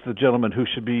Reed is the gentleman who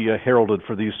should be heralded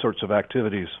for these sorts of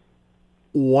activities.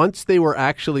 Once they were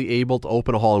actually able to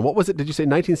open a hall, and what was it? Did you say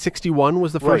 1961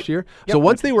 was the first year? Yep. So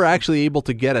once they were actually able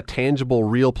to get a tangible,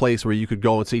 real place where you could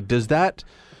go and see, does that,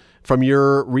 from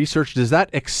your research, does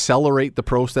that accelerate the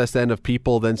process then of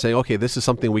people then saying, okay, this is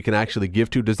something we can actually give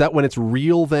to? Does that, when it's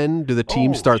real then, do the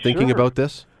teams start thinking about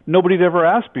this? Nobody'd ever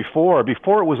asked before.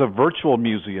 Before it was a virtual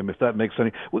museum, if that makes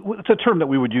any... It's a term that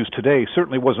we would use today.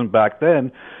 Certainly wasn't back then,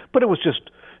 but it was just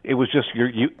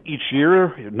each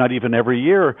year, not even every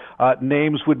year,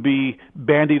 names would be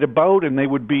bandied about, and they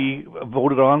would be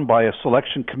voted on by a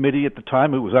selection committee at the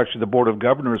time. It was actually the Board of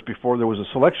Governors before there was a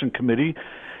selection committee.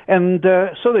 And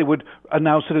so they would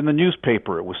announce it in the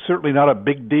newspaper. It was certainly not a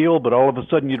big deal, but all of a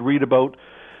sudden you'd read about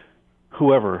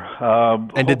whoever.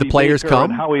 And did the players Baker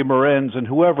come? And Howie Morenz and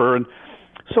whoever. And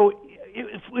so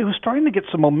it was starting to get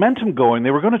some momentum going.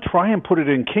 They were going to try and put it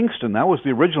in Kingston. That was the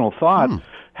original thought,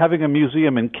 having a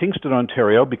museum in Kingston,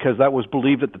 Ontario, because that was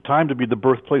believed at the time to be the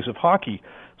birthplace of hockey,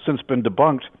 since been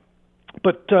debunked.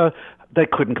 But they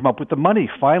couldn't come up with the money.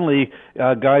 Finally,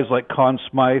 guys like Conn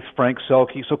Smythe, Frank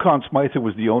Selke. So Conn Smythe, who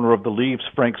was the owner of the Leafs,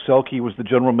 Frank Selke was the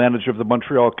general manager of the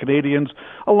Montreal Canadiens,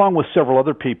 along with several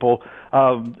other people.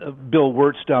 Bill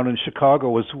Wirtz down in Chicago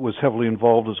was heavily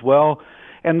involved as well.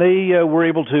 And they were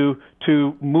able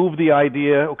to move the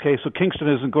idea, okay, so Kingston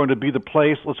isn't going to be the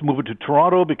place. Let's move it to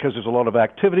Toronto because there's a lot of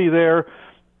activity there.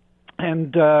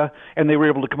 And they were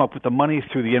able to come up with the money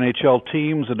through the NHL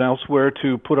teams and elsewhere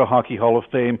to put a Hockey Hall of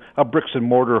Fame, a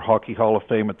bricks-and-mortar Hockey Hall of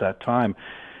Fame at that time.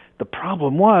 The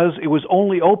problem was it was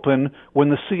only open when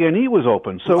the CNE was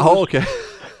open. So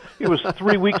it was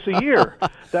 3 weeks a year.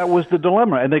 That was the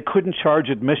dilemma, and they couldn't charge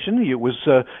admission. It was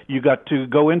you got to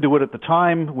go into it at the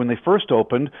time when they first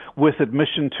opened with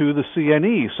admission to the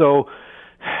CNE. So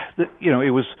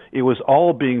it was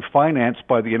all being financed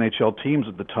by the NHL teams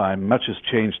at the time. Much has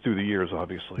changed through the years,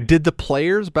 obviously. Did the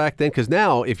players back then, because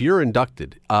now if you're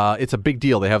inducted, it's a big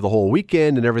deal. They have the whole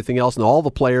weekend and everything else, and all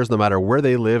the players, no matter where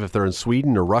they live, if they're in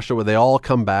Sweden or Russia, where they all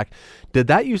come back. Did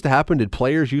that used to happen? Did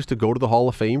players used to go to the Hall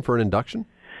of Fame for an induction?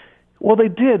 Well, they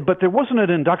did, but there wasn't an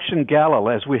induction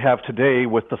gala as we have today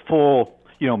with the full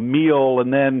meal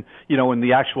and then, in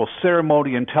the actual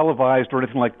ceremony and televised or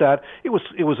anything like that. It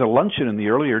was a luncheon in the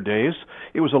earlier days.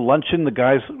 It was a luncheon. The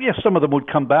guys, some of them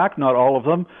would come back, not all of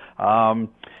them.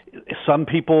 Some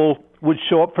people would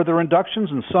show up for their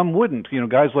inductions and some wouldn't.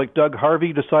 Guys like Doug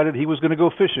Harvey decided he was going to go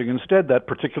fishing instead that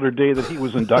particular day that he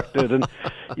was inducted. And,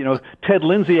 Ted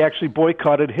Lindsay actually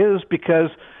boycotted his because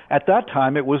at that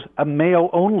time it was a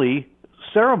male-only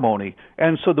ceremony,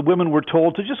 and so the women were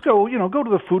told to just go to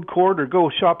the food court or go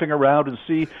shopping around and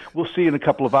we'll see in a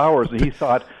couple of hours. And he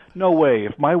thought, no way.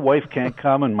 If my wife can't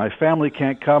come and my family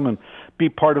can't come and be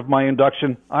part of my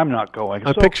induction, I'm not going.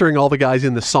 I'm picturing all the guys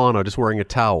in the sauna just wearing a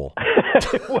towel.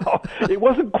 Well, it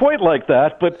wasn't quite like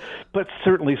that, but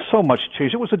certainly so much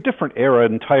change. It was a different era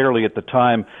entirely at the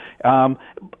time.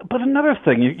 But another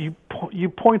thing, you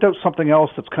point out something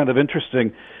else that's kind of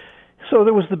interesting. So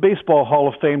there was the Baseball Hall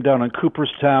of Fame down in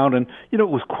Cooperstown, and, it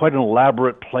was quite an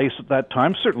elaborate place at that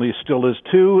time. Certainly it still is,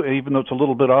 too, even though it's a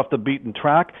little bit off the beaten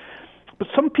track. But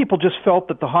some people just felt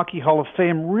that the Hockey Hall of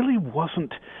Fame really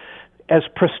wasn't as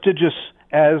prestigious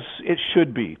as it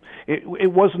should be.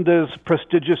 It wasn't as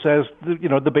prestigious as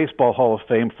the Baseball Hall of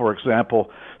Fame, for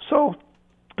example. So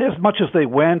as much as they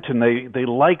went and they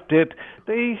liked it,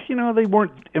 they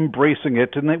weren't embracing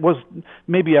it, and it was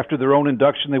maybe after their own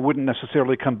induction they wouldn't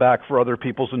necessarily come back for other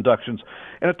people's inductions.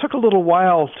 And it took a little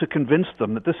while to convince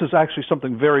them that this is actually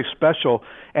something very special.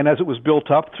 And as it was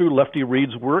built up through Lefty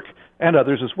Reed's work and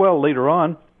others as well later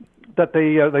on, that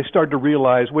they started to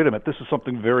realize, wait a minute, this is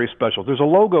something very special. There's a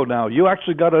logo now. You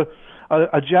actually got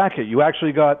a jacket. You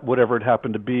actually got whatever it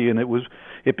happened to be, and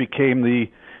it became the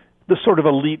sort of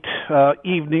elite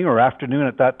evening or afternoon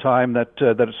at that time that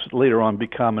it's later on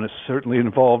become, and it's certainly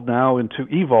evolved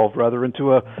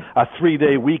into a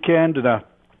 3-day weekend and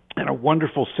a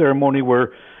wonderful ceremony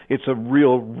where it's a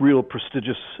real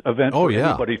prestigious event for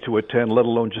anybody to attend, let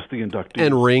alone just the inductees.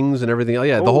 And rings and everything.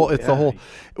 Yeah, the whole.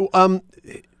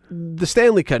 The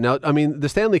Stanley Cup. Now, I mean, the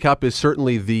Stanley Cup is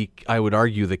certainly I would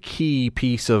argue, the key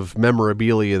piece of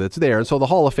memorabilia that's there. And so the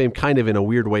Hall of Fame kind of in a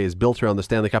weird way is built around the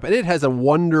Stanley Cup. And it has a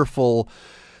wonderful,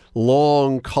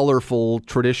 long, colorful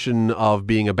tradition of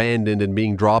being abandoned and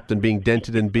being dropped and being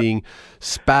dented and being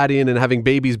spat in and having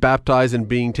babies baptized and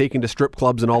being taken to strip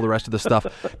clubs and all the rest of the stuff.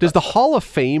 Does the Hall of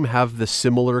Fame have the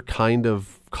similar kind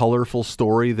of colorful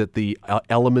story that the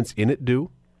elements in it do?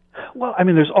 Well, I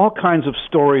mean, there's all kinds of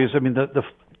stories. I mean,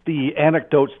 the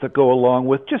anecdotes that go along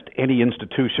with just any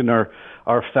institution are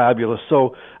fabulous.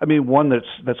 So, I mean, one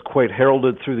that's quite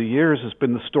heralded through the years has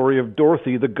been the story of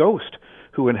Dorothy the ghost,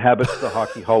 who inhabits the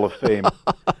Hockey Hall of Fame.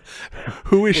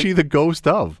 Who is she the ghost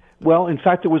of? Well, in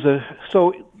fact,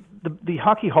 the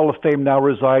Hockey Hall of Fame now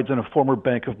resides in a former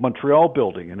Bank of Montreal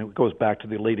building, and it goes back to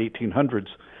the late 1800s.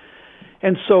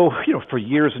 And so, for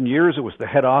years and years, it was the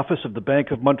head office of the Bank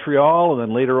of Montreal, and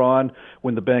then later on,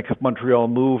 when the Bank of Montreal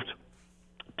moved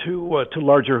to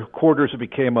larger quarters, it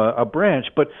became a branch.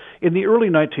 But in the early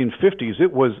 1950s,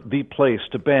 it was the place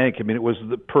to bank. I mean, it was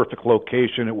the perfect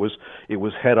location. It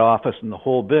was head office and the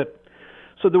whole bit.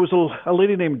 So there was a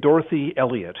lady named Dorothy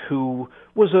Elliott who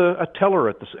was a teller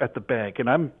at the bank, and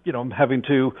I'm having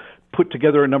to put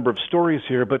together a number of stories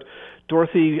here. But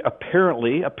Dorothy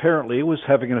apparently was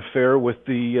having an affair with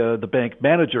the bank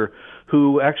manager,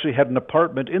 who actually had an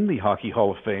apartment in the Hockey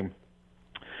Hall of Fame.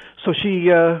 So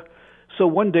So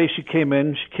one day she came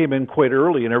in quite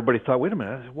early, and everybody thought, wait a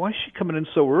minute, why is she coming in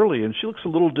so early? And she looks a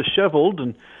little disheveled.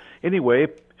 And anyway,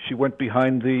 she went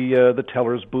behind the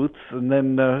teller's booth and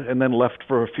then left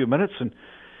for a few minutes,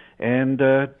 and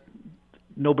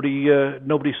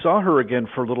nobody saw her again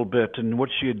for a little bit. And what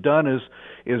she had done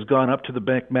is gone up to the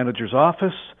bank manager's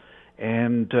office,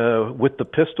 and with the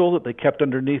pistol that they kept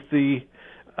underneath the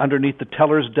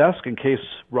teller's desk in case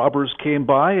robbers came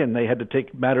by and they had to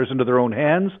take matters into their own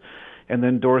hands. And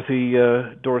then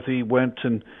Dorothy went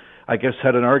and I guess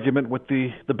had an argument with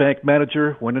the bank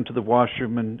manager, went into the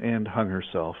washroom and hung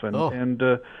herself. And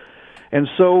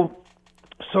so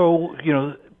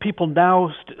people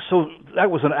now so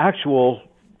that was an actual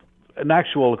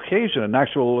occasion, an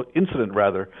actual incident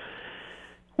rather.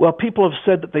 Well, people have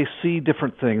said that they see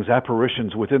different things,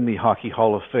 apparitions within the Hockey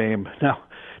Hall of Fame.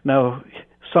 Now,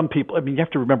 some people, I mean, you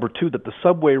have to remember, too, that the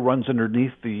subway runs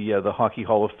underneath the Hockey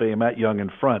Hall of Fame at Yonge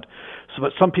and Front. So,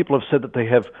 but some people have said that they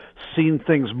have seen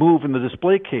things move in the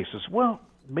display cases. Well,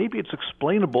 maybe it's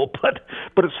explainable, but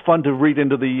it's fun to read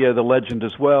into the legend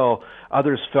as well.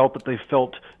 Others felt that they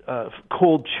felt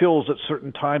cold chills at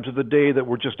certain times of the day that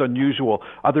were just unusual.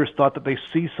 Others thought that they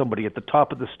see somebody at the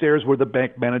top of the stairs where the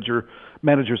bank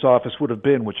manager's office would have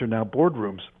been, which are now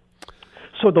boardrooms.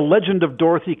 So the legend of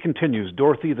Dorothy continues.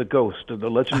 Dorothy the ghost, the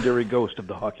legendary ghost of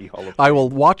the Hockey Hall of Fame. I will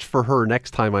watch for her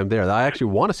next time I'm there. I actually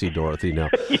want to see Dorothy now.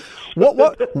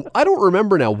 What? I don't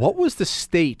remember now. What was the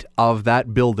state of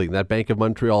that building, that Bank of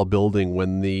Montreal building,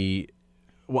 when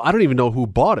well, I don't even know who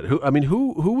bought it.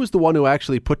 Who was the one who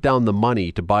actually put down the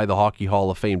money to buy the Hockey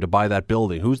Hall of Fame, to buy that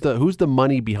building? Who's the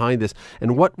money behind this?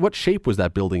 And what shape was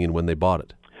that building in when they bought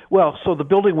it? Well, so the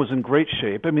building was in great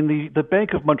shape. I mean, the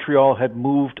Bank of Montreal had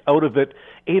moved out of it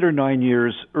 8 or 9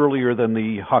 years earlier than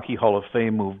the Hockey Hall of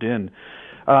Fame moved in.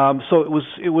 So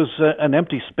it was an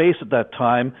empty space at that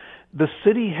time. the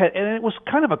city had, and it was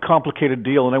kind of a complicated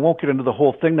deal, and I won't get into the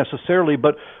whole thing necessarily,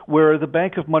 but where the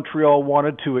Bank of Montreal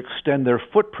wanted to extend their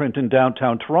footprint in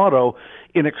downtown Toronto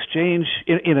in exchange,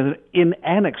 in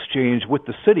an exchange with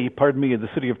the city, the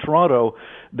city of Toronto,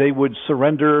 they would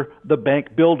surrender the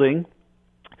bank building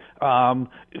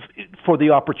for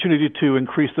the opportunity to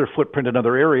increase their footprint in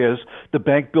other areas. The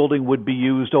bank building would be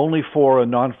used only for a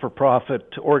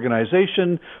non-for-profit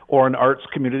organization or an arts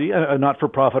community, a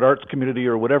not-for-profit arts community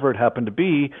or whatever it happened to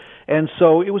be. And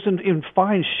so it was in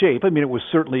fine shape. I mean, it was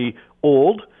certainly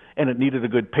old, and it needed a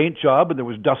good paint job, and there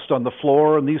was dust on the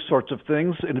floor and these sorts of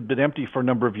things. It had been empty for a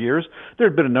number of years. There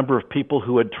had been a number of people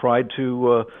who had tried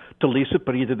to lease it,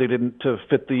 but either they didn't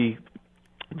fit the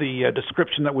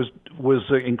description that was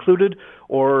included,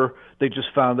 or they just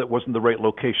found that wasn't the right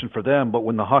location for them. But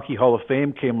when the Hockey Hall of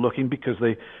Fame came looking, because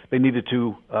they needed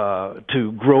to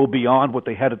grow beyond what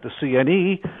they had at the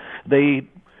CNE,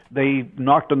 they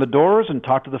knocked on the doors and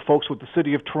talked to the folks with the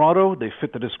City of Toronto. They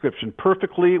fit the description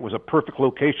perfectly. It was a perfect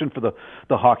location for the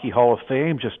Hockey Hall of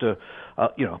Fame, just a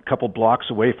couple blocks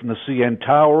away from the CN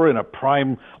Tower, in a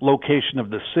prime location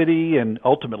of the city. And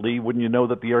ultimately, wouldn't you know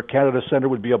that the Air Canada Centre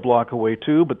would be a block away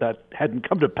too, but that hadn't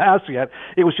come to pass yet.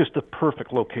 It was just the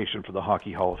perfect location for the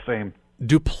Hockey Hall of Fame.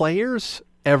 Do players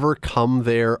ever come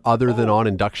there other than on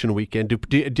induction weekend?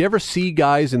 Do you ever see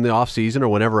guys in the off season or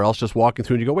whenever else just walking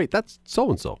through and you go, wait, that's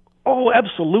so-and-so? Oh,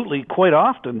 absolutely, quite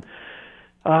often.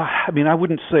 I mean, I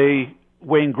wouldn't say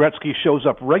Wayne Gretzky shows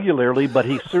up regularly, but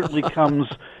he certainly comes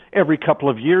every couple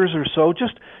of years or so,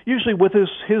 just usually with his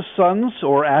sons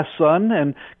or a son,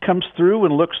 and comes through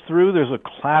and looks through. There's a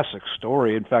classic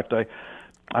story. In fact, I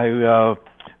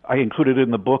included it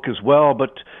in the book as well,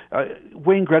 but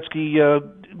Wayne Gretzky,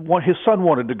 his son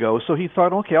wanted to go, so he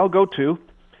thought, okay, I'll go too.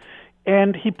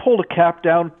 And he pulled a cap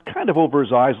down kind of over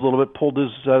his eyes a little bit, pulled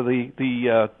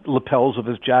the lapels of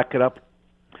his jacket up,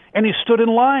 and he stood in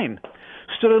line,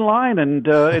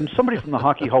 and somebody from the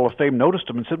Hockey Hall of Fame noticed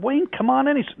him and said, Wayne, come on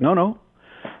in. He said, no,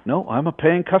 I'm a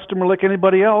paying customer like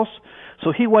anybody else.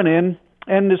 So he went in,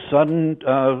 and his son,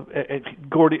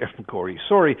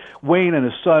 Wayne and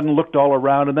his son looked all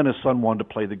around, and then his son wanted to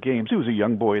play the games. He was a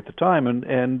young boy at the time,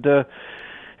 and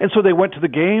so they went to the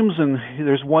games, and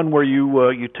there's one where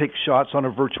you take shots on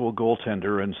a virtual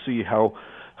goaltender and see how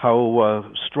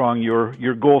strong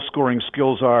your goal scoring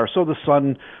skills are. So the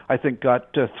son, I think,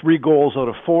 got 3 goals out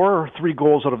of 4, 3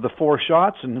 goals out of the 4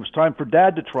 shots, and it was time for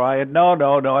Dad to try. And no,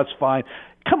 that's fine.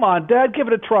 Come on, Dad, give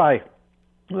it a try.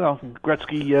 Well,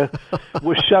 Gretzky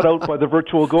was shut out by the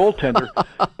virtual goaltender.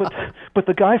 But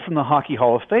the guy from the Hockey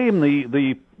Hall of Fame,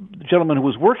 the gentleman who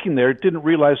was working there, didn't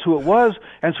realize who it was.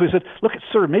 And so he said, look,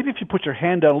 sir, maybe if you put your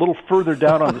hand down a little further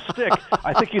down on the stick,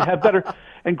 I think you'd have better.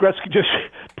 And Gretzky just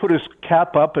put his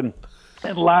cap up and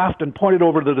laughed and pointed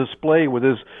over to the display with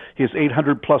his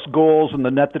 800-plus goals and the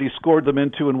net that he scored them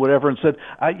into and whatever, and said,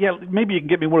 yeah, maybe you can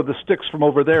get me one of the sticks from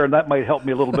over there, and that might help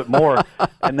me a little bit more.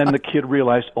 And then the kid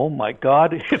realized, oh, my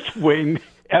God, it's Wayne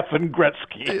effing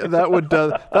Gretzky. That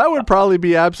would probably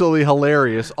be absolutely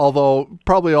hilarious, although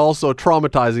probably also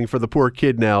traumatizing for the poor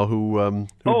kid now who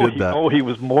did that. Oh, he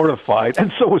was mortified,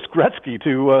 and so was Gretzky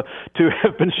to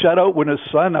have been shut out when his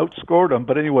son outscored him.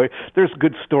 But anyway, there's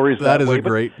good stories that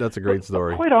way. That's a great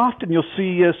story. Quite often you'll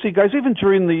see guys, even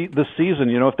during the season,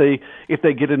 if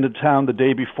they get into town the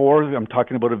day before, I'm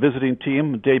talking about a visiting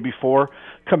team, the day before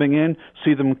coming in,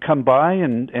 see them come by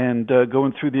and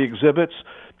going through the exhibits.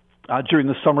 During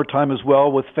the summertime as well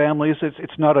with families,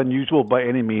 it's not unusual by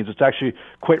any means. It's actually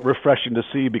quite refreshing to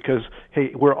see because,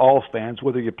 hey, we're all fans,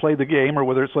 whether you play the game or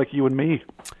whether it's like you and me.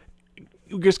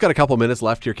 We just got a couple minutes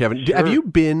left here, Kevin. Sure. Have you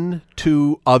been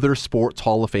to other sports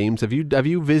Hall of Fames? Have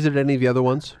you visited any of the other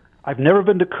ones? I've never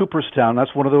been to Cooperstown.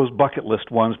 That's one of those bucket list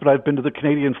ones. But I've been to the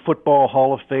Canadian Football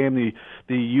Hall of Fame, the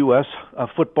U.S.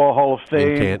 Football Hall of Fame.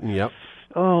 In Canton, yep.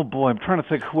 Oh boy, I'm trying to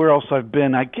think where else I've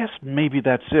been. I guess maybe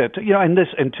that's it.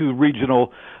 And two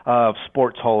regional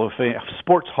sports halls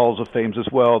of fame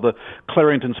as well. The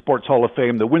Clarington Sports Hall of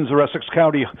Fame, the Windsor-Essex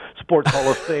County Sports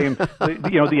Hall of Fame.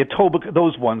 the Etobicoke,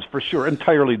 those ones for sure.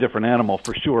 Entirely different animal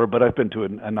for sure. But I've been to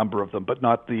a number of them, but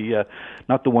not the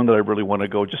one that I really want to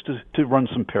go. Just to run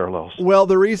some parallels. Well,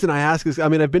 the reason I ask is,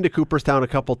 I've been to Cooperstown a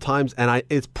couple times, and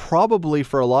it's probably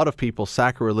for a lot of people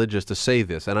sacrilegious to say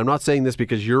this, and I'm not saying this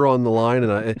because you're on the line.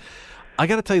 And I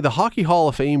got to tell you, the Hockey Hall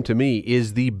of Fame to me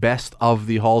is the best of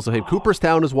the halls of fame.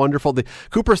 Cooperstown is wonderful.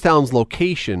 Cooperstown's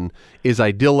location is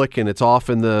idyllic, and it's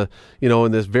off in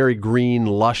in this very green,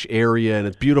 lush area, and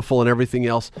it's beautiful and everything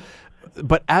else.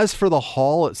 But as for the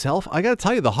hall itself, I got to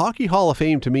tell you, the Hockey Hall of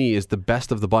Fame to me is the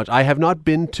best of the bunch. I have not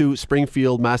been to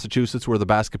Springfield, Massachusetts, where the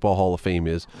Basketball Hall of Fame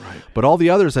is, but all the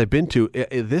others I've been to,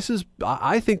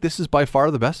 I think this is by far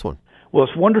the best one. Well,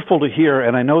 it's wonderful to hear,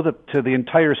 and I know that the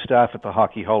entire staff at the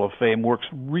Hockey Hall of Fame works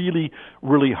really,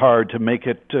 really hard to make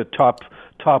it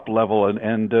top level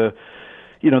and the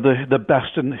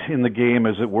best in the game,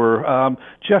 as it were.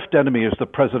 Jeff Denemy is the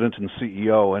president and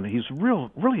CEO, and he's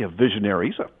really a visionary.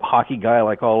 He's a hockey guy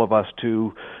like all of us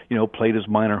too. Played his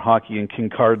minor hockey in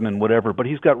Kincardine and whatever, but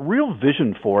he's got real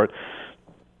vision for it,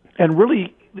 and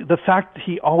really the fact that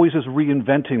he always is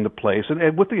reinventing the place,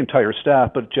 and with the entire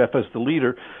staff, but Jeff as the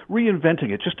leader,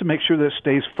 reinventing it just to make sure that it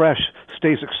stays fresh,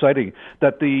 stays exciting,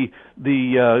 that the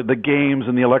games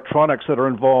and the electronics that are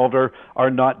involved are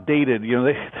not dated.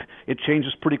 It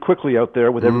changes pretty quickly out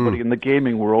there with everybody in the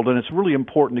gaming world, and it's really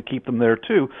important to keep them there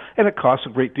too. And it costs a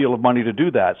great deal of money to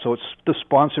do that. So it's the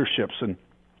sponsorships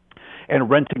and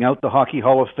renting out the Hockey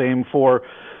Hall of Fame for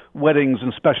weddings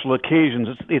and special occasions.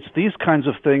 It's these kinds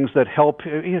of things that help.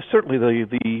 Certainly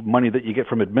the money that you get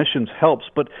from admissions helps,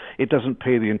 but it doesn't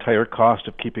pay the entire cost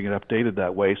of keeping it updated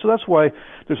that way. So that's why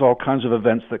there's all kinds of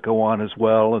events that go on as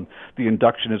well, and the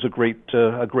induction is a great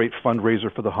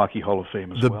fundraiser for the Hockey Hall of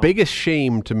Fame as well. The biggest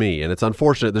shame to me, and it's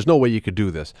unfortunate, there's no way you could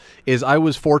do this, is I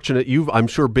was fortunate, you've, I'm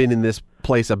sure, been in this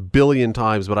place a billion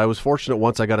times, but I was fortunate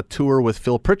once I got a tour with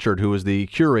Phil Pritchard, who is the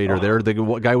curator there, the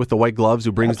guy with the white gloves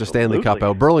who brings the Stanley Cup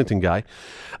out, Burlington guy.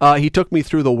 He took me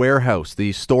through the warehouse,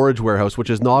 the storage warehouse,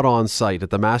 which is not on site at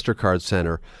the MasterCard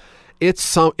Center.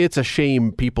 It's a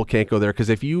shame people can't go there, because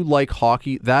if you like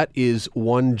hockey, that is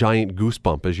one giant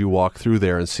goosebump as you walk through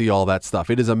there and see all that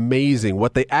stuff. It is amazing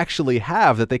what they actually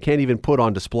have that they can't even put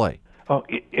on display. Oh,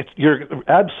 you're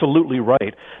absolutely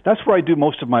right. That's where I do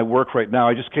most of my work right now.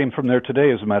 I just came from there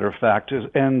today, as a matter of fact,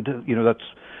 and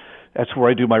that's where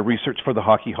I do my research for the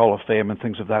Hockey Hall of Fame and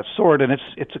things of that sort. And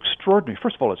it's extraordinary.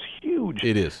 First of all, it's huge.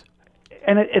 It is,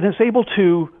 and it's able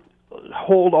to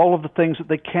hold all of the things that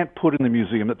they can't put in the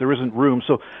museum, that there isn't room.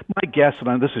 So my guess,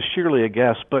 and this is sheerly a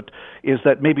guess, but is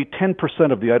that maybe 10%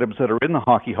 of the items that are in the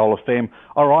Hockey Hall of Fame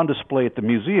are on display at the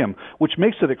museum, which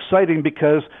makes it exciting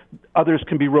because others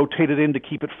can be rotated in to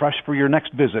keep it fresh for your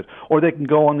next visit, or they can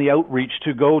go on the outreach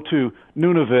to go to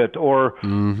Nunavut or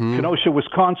Kenosha,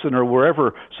 Wisconsin, or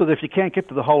wherever, so that if you can't get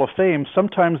to the Hall of Fame,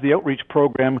 sometimes the outreach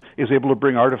program is able to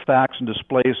bring artifacts and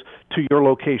displays to your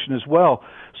location as well.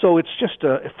 So it's just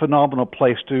a phenomenal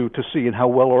place to see, and how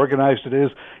well organized it is,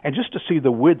 and just to see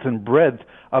the width and breadth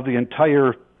of the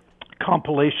entire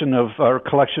compilation of, or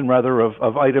collection rather,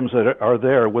 of items that are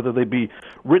there, whether they be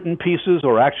written pieces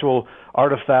or actual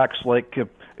artifacts like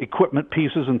equipment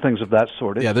pieces and things of that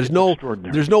sort. There's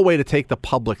no way to take the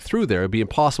public through there. It'd be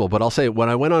impossible. But I'll say, when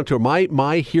I went on tour,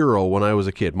 my hero when I was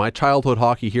a kid, my childhood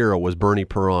hockey hero was Bernie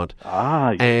Perrant.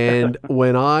 And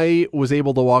when I was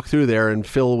able to walk through there and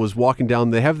Phil was walking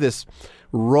down, they have this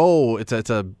row, it's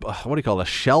a what do you call it, a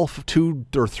shelf, 2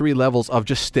 or 3 levels of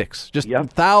just sticks,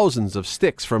 thousands of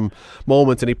sticks from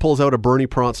moments, and he pulls out a Bernie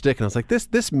Perrant stick, and I was like,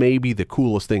 this may be the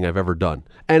coolest thing I've ever done.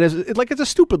 And it's a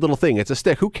stupid little thing, it's a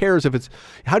stick, who cares if it's,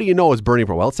 how do you know it's Bernie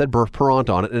Perrant? Well, it said Perrant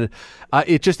on it, and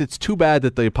it's too bad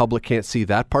that the public can't see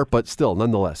that part, but still,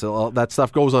 nonetheless, that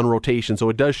stuff goes on rotation, so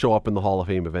it does show up in the Hall of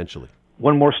Fame eventually.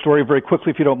 One more story very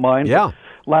quickly, if you don't mind. Yeah.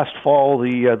 Last fall,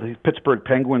 the Pittsburgh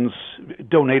Penguins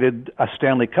donated a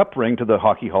Stanley Cup ring to the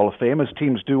Hockey Hall of Fame, as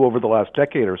teams do over the last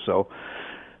decade or so.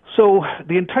 So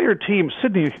the entire team,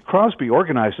 Sidney Crosby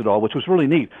organized it all, which was really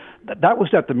neat. That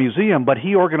was at the museum, but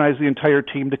he organized the entire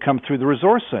team to come through the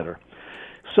Resource Center.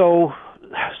 So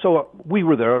we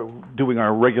were there doing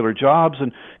our regular jobs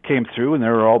and came through, and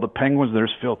there are all the Penguins.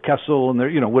 There's Phil Kessel, and there,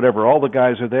 whatever, all the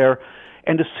guys are there.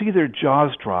 And to see their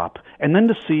jaws drop, and then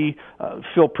to see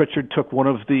Phil Pritchard took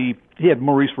he had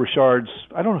Maurice Richard's,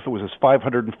 I don't know if it was his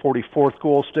 544th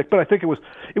goal stick, but I think it was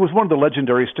one of the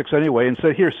legendary sticks anyway, and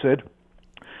said, "Here, Sid."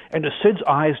 And to Sid's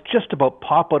eyes just about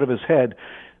pop out of his head.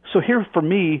 So here, for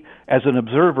me, as an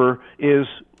observer, is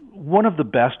one of the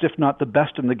best, if not the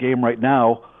best in the game right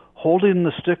now, holding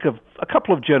the stick of a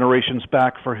couple of generations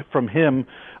back from him,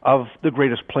 of the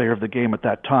greatest player of the game at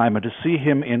that time, and to see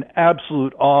him in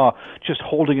absolute awe, just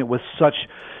holding it with such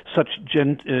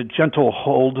gentle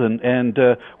hold and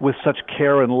with such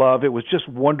care and love. It was just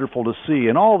wonderful to see.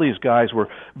 And all these guys were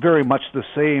very much the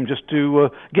same, just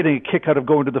getting a kick out of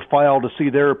going to the file to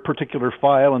see their particular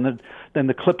file, and then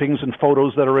the clippings and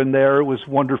photos that are in there. It was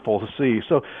wonderful to see.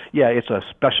 So, yeah, it's a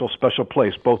special, special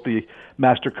place, both the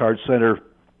MasterCard Center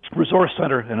Resource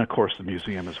Center, and of course the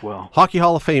museum as well. Hockey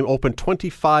Hall of Fame opened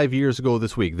 25 years ago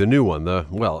this week. The new one, I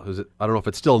don't know if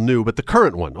it's still new, but the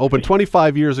current one opened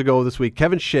 25 years ago this week.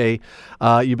 Kevin Shea,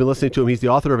 you've been listening to him. He's the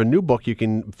author of a new book. You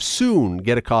can soon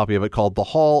get a copy of it called The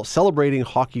Hall, Celebrating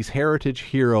Hockey's Heritage,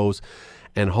 Heroes,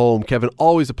 and Home. Kevin,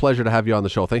 always a pleasure to have you on the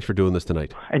show. Thanks for doing this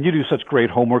tonight. And you do such great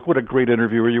homework. What a great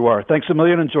interviewer you are. Thanks a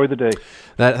million. Enjoy the day.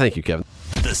 Thank you, Kevin.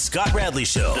 The Scott Radley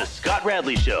Show. The Scott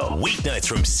Radley Show. Weeknights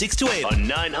from 6 to 8 on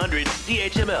 900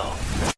 CHML.